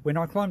either. When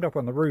I climbed up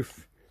on the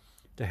roof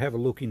to have a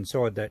look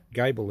inside that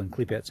gable and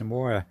clip out some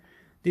wire,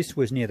 this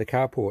was near the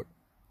carport,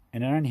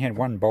 and it only had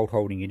one bolt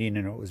holding it in,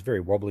 and it was very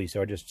wobbly,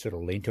 so I just sort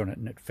of leant on it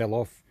and it fell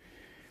off.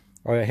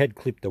 I had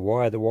clipped the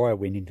wire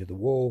went into the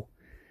wall.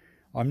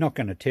 I'm not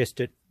going to test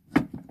it,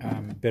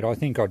 but I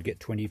think I'd get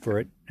 20 for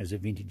it as a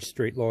vintage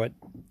street light.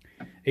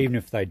 Even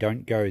if they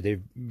don't go,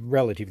 they're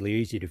relatively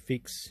easy to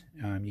fix.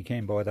 You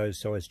can buy those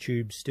size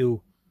tubes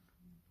still.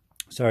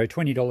 So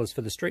 $20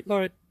 for the street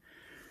light.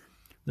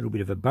 A little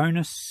bit of a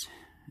bonus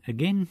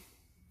again.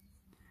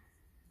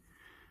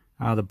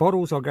 The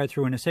bottles I'll go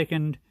through in a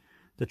second.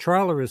 The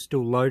trailer is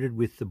still loaded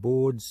with the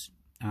boards.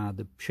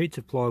 The sheets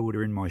of plywood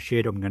are in my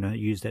shed. I'm going to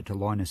use that to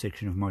line a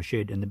section of my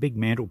shed. And the big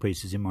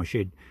mantelpiece is in my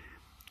shed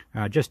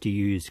just to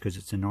use because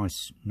it's a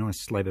nice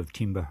slab of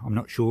timber. I'm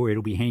not sure.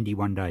 It'll be handy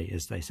one day,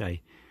 as they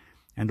say.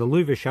 And the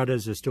louver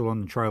shutters are still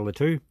on the trailer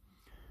too.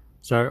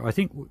 So I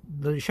think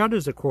the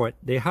shutters are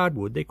they're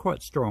hardwood. They're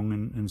quite strong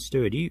and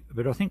sturdy.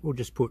 But I think we'll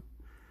just put,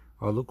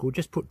 we'll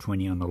just put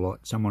 20 on the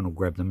lot. Someone will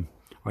grab them.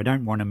 I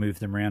don't want to move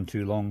them around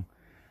too long.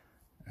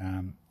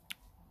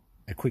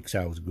 A quick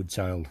sale is a good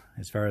sale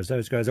as far as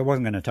those goes. I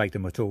wasn't going to take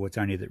them at all. It's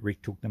only that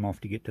Rick took them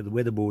off to get to the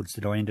weatherboards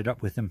that I ended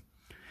up with them.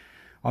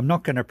 I'm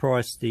not going to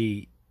price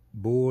the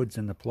boards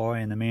and the ply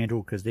and the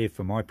mantle because they're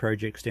for my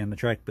projects down the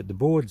track. But the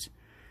boards,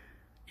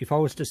 if I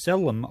was to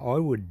sell them, I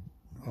would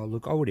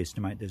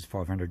estimate there's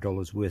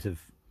 $500 worth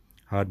of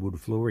hardwood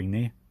flooring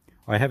there.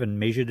 I haven't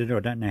measured it. I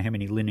don't know how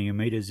many linear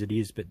meters it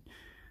is, but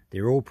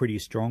they're all pretty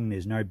strong.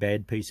 There's no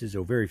bad pieces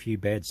or very few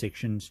bad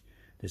sections.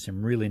 There's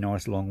some really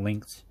nice long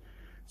lengths.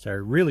 So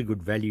really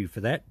good value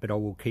for that, but I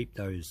will keep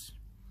those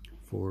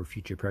for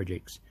future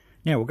projects.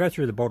 Now we'll go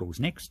through the bottles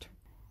next.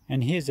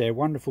 And here's our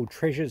wonderful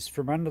treasures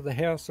from under the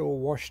house all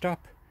washed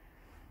up.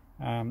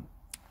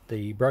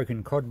 The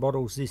broken cod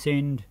bottles this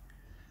end.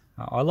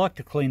 I like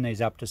to clean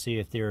these up to see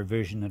if they're a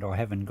version that I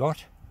haven't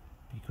got,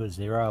 because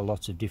there are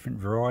lots of different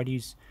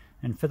varieties.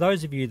 And for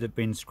those of you that have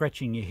been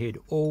scratching your head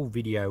all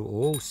video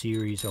or all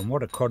series on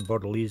what a cod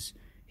bottle is,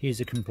 here's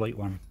a complete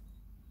one.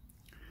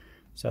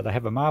 So they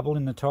have a marble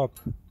in the top,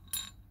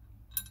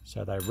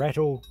 so they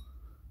rattle,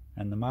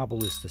 and the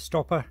marble is the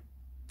stopper,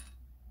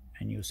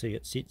 and you'll see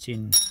it sits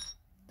in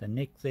the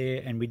neck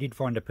there. And we did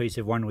find a piece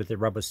of one with a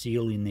rubber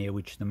seal in there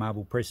which the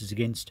marble presses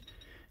against,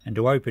 and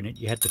to open it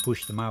you had to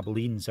push the marble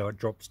in so it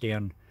drops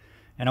down.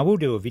 And I will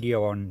do a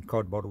video on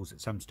cod bottles at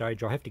some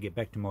stage. I have to get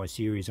back to my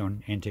series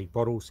on antique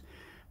bottles,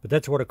 but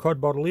that's what a cod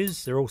bottle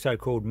is. They're also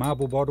called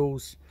marble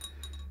bottles,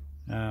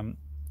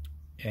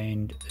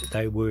 and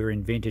they were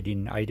invented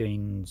in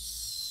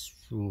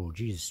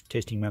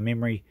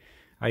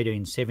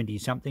 1870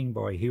 something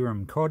by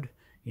Hiram Cod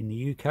in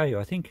the UK,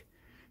 I think.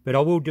 But I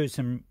will do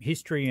some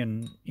history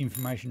and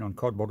information on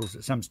cod bottles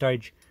at some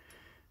stage.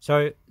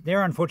 So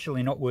they're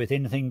unfortunately not worth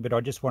anything, but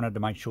I just wanted to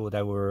make sure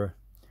they were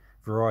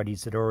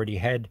varieties that I already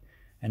had.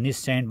 And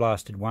this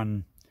sandblasted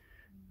one,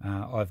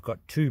 I've got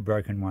 2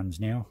 broken ones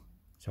now,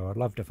 so I'd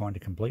love to find a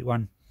complete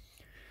one.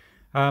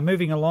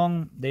 Moving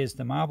along, there's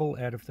the marble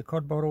out of the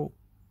cod bottle.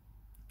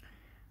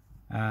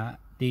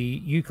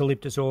 The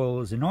eucalyptus oil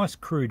is a nice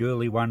crude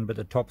early one, but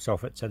the top's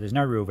off it, so there's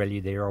no real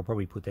value there. I'll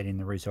probably put that in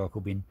the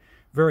recycle bin.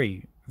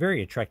 Very,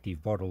 very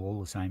attractive bottle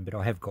all the same, but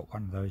I have got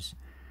one of those.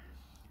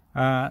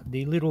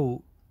 The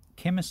little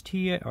chemist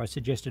here, I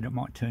suggested it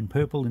might turn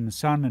purple in the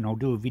sun, and I'll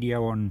do a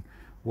video on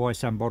why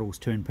some bottles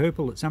turn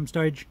purple at some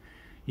stage.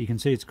 You can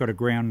see it's got a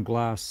ground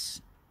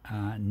glass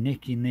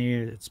neck in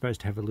there. It's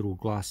supposed to have a little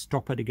glass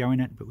stopper to go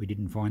in it, but we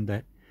didn't find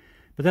that.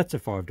 But that's a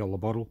 $5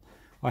 bottle.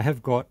 I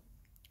have got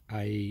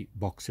a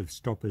box of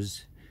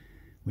stoppers.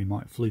 We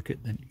might fluke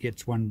it that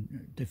gets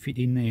one to fit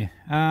in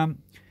there.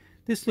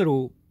 This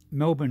little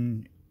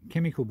Melbourne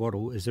chemical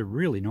bottle is a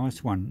really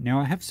nice one. Now,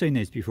 I have seen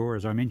these before,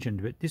 as I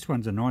mentioned, but this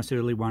one's a nice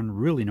early one,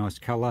 really nice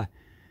colour,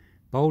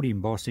 bold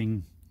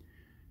embossing,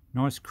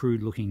 nice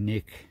crude looking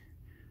neck.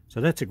 So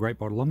that's a great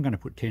bottle. I'm going to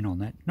put 10 on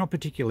that. Not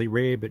particularly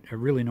rare, but a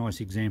really nice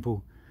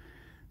example.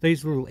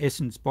 These little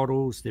essence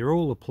bottles, they're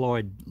all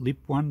applied lip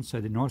ones, so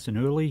they're nice and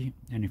early.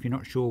 And if you're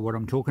not sure what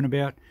I'm talking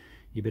about,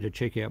 you better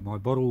check out my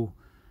bottle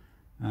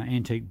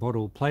antique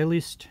bottle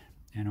playlist,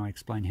 and I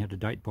explain how to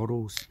date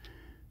bottles.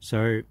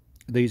 So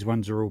these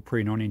ones are all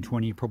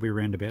pre-1920, probably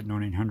around about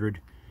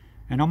 1900,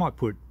 and I'll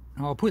put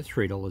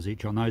 $3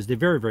 each on those. They're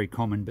very, very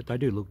common, but they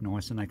do look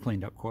nice and they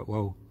cleaned up quite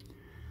well.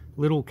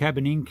 Little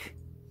cabin ink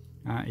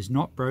is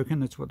not broken.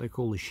 That's what they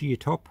call the sheer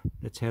top.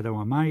 That's how they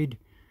were made,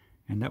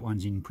 and that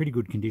one's in pretty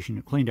good condition.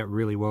 It cleaned up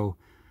really well.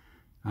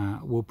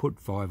 We'll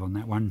put 5 on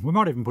that one. We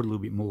might even put a little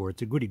bit more.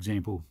 It's a good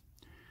example.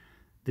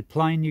 The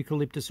plain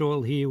eucalyptus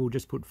oil here, we'll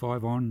just put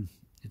 5 on.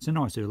 It's a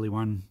nice early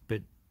one,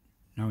 but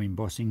no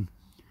embossing.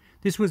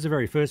 This was the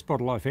very first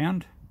bottle I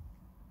found,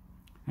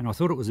 and I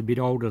thought it was a bit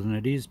older than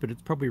it is, but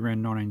it's probably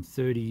around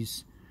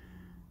 1930s,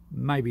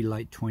 maybe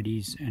late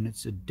 20s, and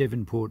it's a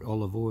Devonport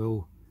olive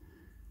oil,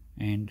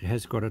 and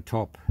has got a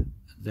top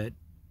that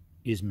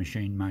is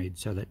machine made,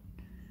 so that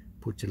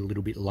puts it a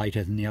little bit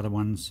later than the other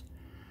ones.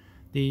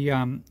 The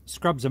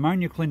Scrubs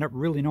ammonia cleaned up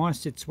really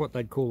nice. It's what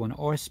they'd call an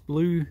ice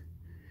blue.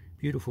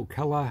 Beautiful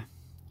colour,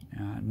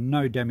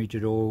 no damage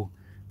at all,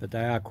 but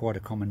they are quite a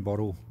common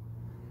bottle.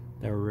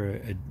 They were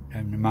an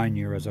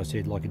ammonia, as I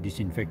said, like a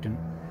disinfectant.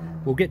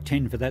 We'll get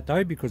 10 for that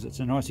though, because it's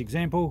a nice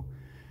example.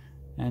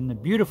 And the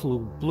beautiful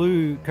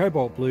blue,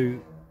 cobalt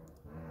blue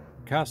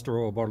castor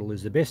oil bottle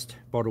is the best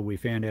bottle we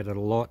found out of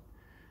a lot.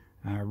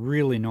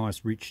 Really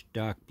nice, rich,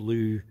 dark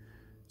blue.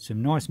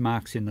 Some nice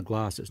marks in the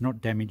glass. It's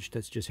not damaged,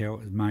 that's just how it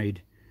was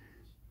made.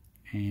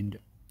 And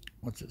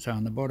what's it say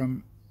on the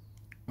bottom?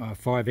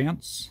 5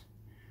 ounce.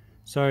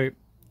 So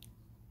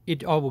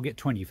I will get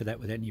 20 for that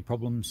without any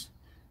problems.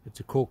 It's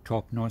a cork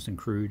top, nice and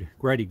crude.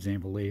 Great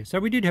example there. So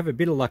we did have a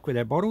bit of luck with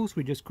our bottles.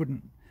 We just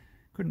couldn't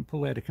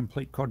pull out a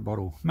complete cod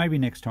bottle. Maybe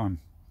next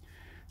time.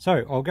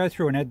 So I'll go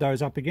through and add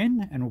those up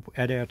again, and we'll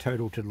add our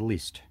total to the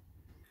list.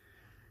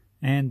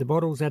 And the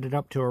bottles added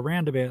up to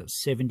around about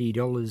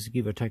 $70,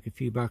 give or take a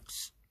few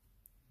bucks.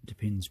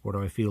 Depends what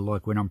I feel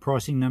like when I'm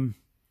pricing them.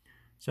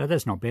 So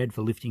that's not bad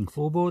for lifting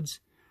floorboards.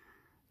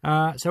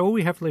 So all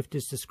we have left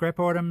is the scrap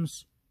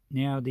items.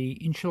 Now the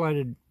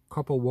insulated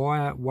copper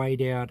wire weighed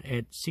out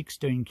at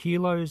 16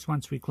 kilos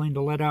once we cleaned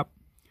all that up,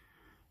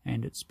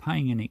 and it's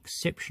paying an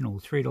exceptional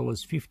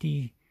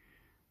 $3.50,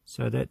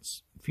 so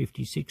that's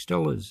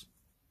 $56.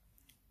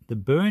 The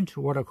burnt,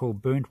 what I call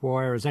burnt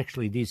wire, is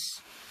actually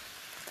this.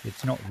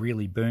 It's not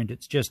really burnt,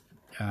 it's just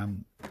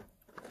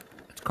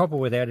it's copper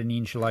without any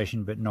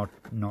insulation, but not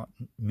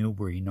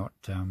Milbury, not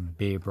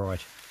Bear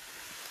Bright.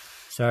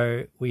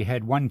 So we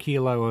had 1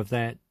 kilo of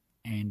that,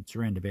 and it's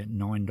around about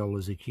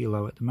 $9 a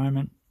kilo at the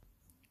moment.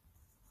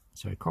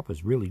 So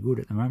copper's really good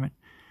at the moment.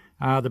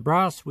 The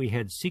brass, we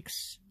had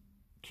 6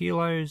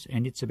 kilos,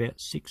 and it's about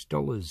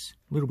 $6,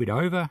 a little bit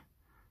over.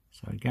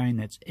 So again,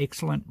 that's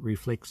excellent,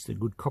 reflects the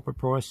good copper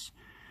price.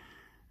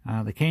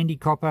 The candy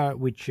copper,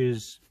 which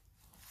is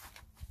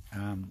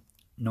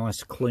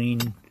nice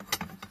clean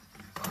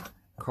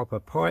copper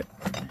pipe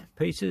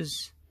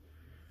pieces.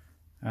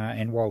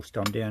 And whilst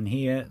I'm down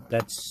here,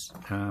 that's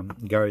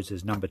goes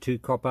as number 2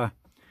 copper.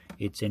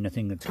 It's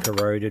anything that's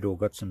corroded or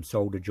got some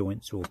solder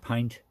joints or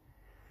paint.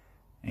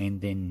 And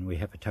then we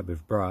have a tub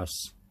of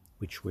brass,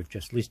 which we've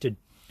just listed.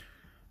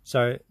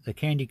 So the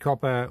candy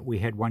copper, we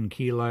had 1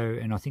 kilo,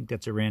 and I think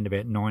that's around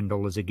about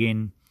 $9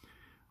 again.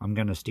 I'm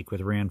going to stick with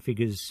round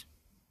figures.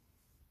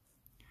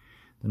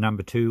 The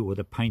number 2, or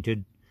the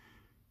painted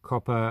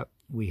copper,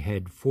 we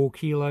had 4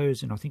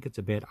 kilos, and I think it's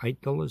about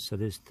 $8, so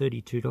there's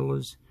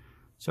 $32.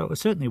 So it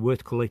was certainly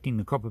worth collecting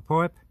the copper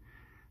pipe.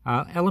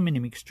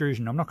 Aluminium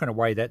extrusion, I'm not going to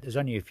weigh that. There's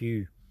only a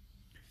few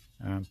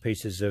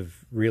pieces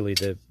of really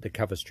the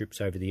cover strips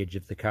over the edge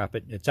of the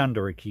carpet. It's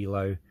under a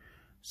kilo,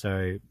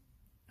 so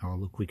oh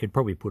look, we could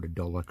probably put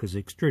 $1 because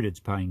extruded's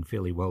paying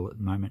fairly well at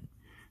the moment.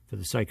 For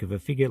the sake of a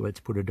figure, let's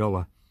put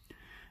 $1.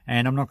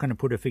 And I'm not going to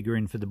put a figure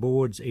in for the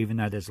boards, even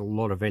though there's a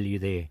lot of value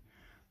there.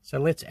 So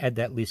let's add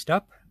that list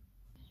up,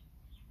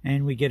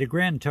 and we get a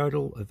grand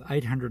total of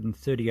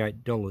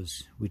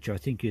 $838, which I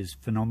think is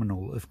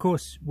phenomenal. Of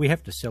course, we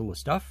have to sell the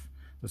stuff.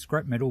 The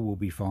scrap metal will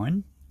be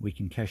fine. We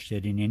can cash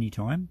that in any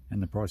time,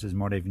 and the prices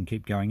might even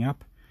keep going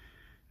up.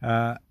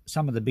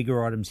 Some of the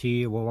bigger items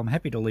here, well, I'm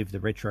happy to leave the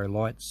retro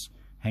lights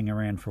hang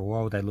around for a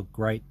while. They look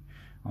great.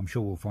 I'm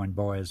sure we'll find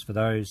buyers for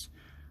those.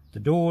 The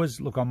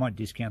doors, look, I might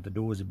discount the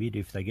doors a bit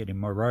if they get in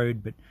my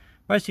road, but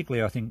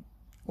basically I think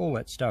all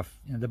that stuff,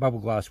 you know, the bubble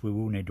glass, we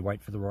will need to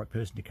wait for the right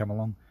person to come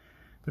along,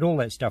 but all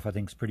that stuff I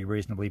think is pretty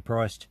reasonably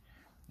priced,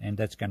 and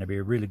that's going to be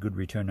a really good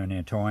return on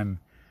our time.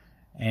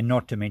 And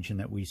not to mention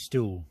that we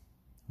still,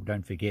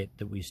 don't forget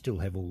that we still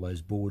have all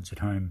those boards at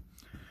home.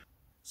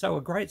 So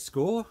a great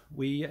score.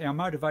 Our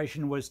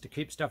motivation was to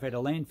keep stuff out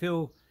of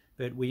landfill,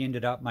 but we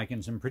ended up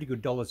making some pretty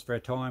good dollars for our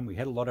time. We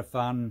had a lot of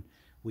fun.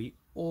 We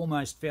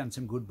almost found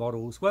some good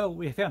bottles. Well,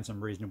 we found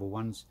some reasonable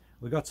ones.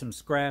 We got some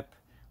scrap.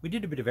 We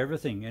did a bit of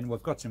everything, and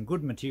we've got some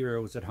good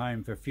materials at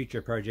home for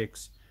future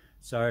projects.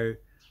 So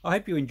I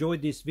hope you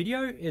enjoyed this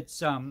video. It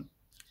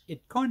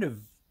kind of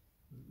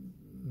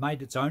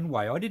made its own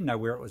way. I didn't know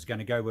where it was going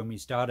to go when we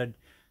started.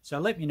 So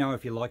let me know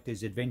if you like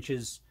these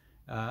adventures.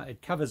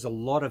 It covers a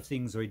lot of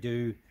things we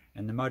do,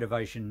 and the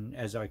motivation,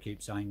 as I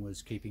keep saying,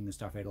 was keeping the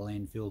stuff out of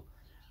landfill.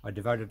 I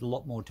devoted a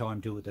lot more time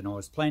to it than I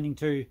was planning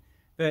to,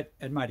 but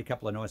it made a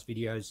couple of nice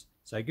videos,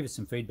 so give us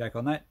some feedback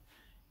on that.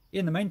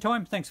 In the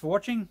meantime, thanks for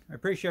watching. I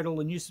appreciate all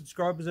the new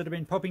subscribers that have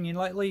been popping in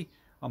lately.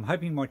 I'm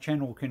hoping my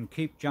channel can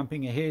keep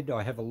jumping ahead.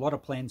 I have a lot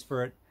of plans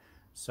for it,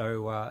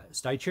 so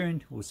stay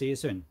tuned. We'll see you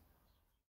soon.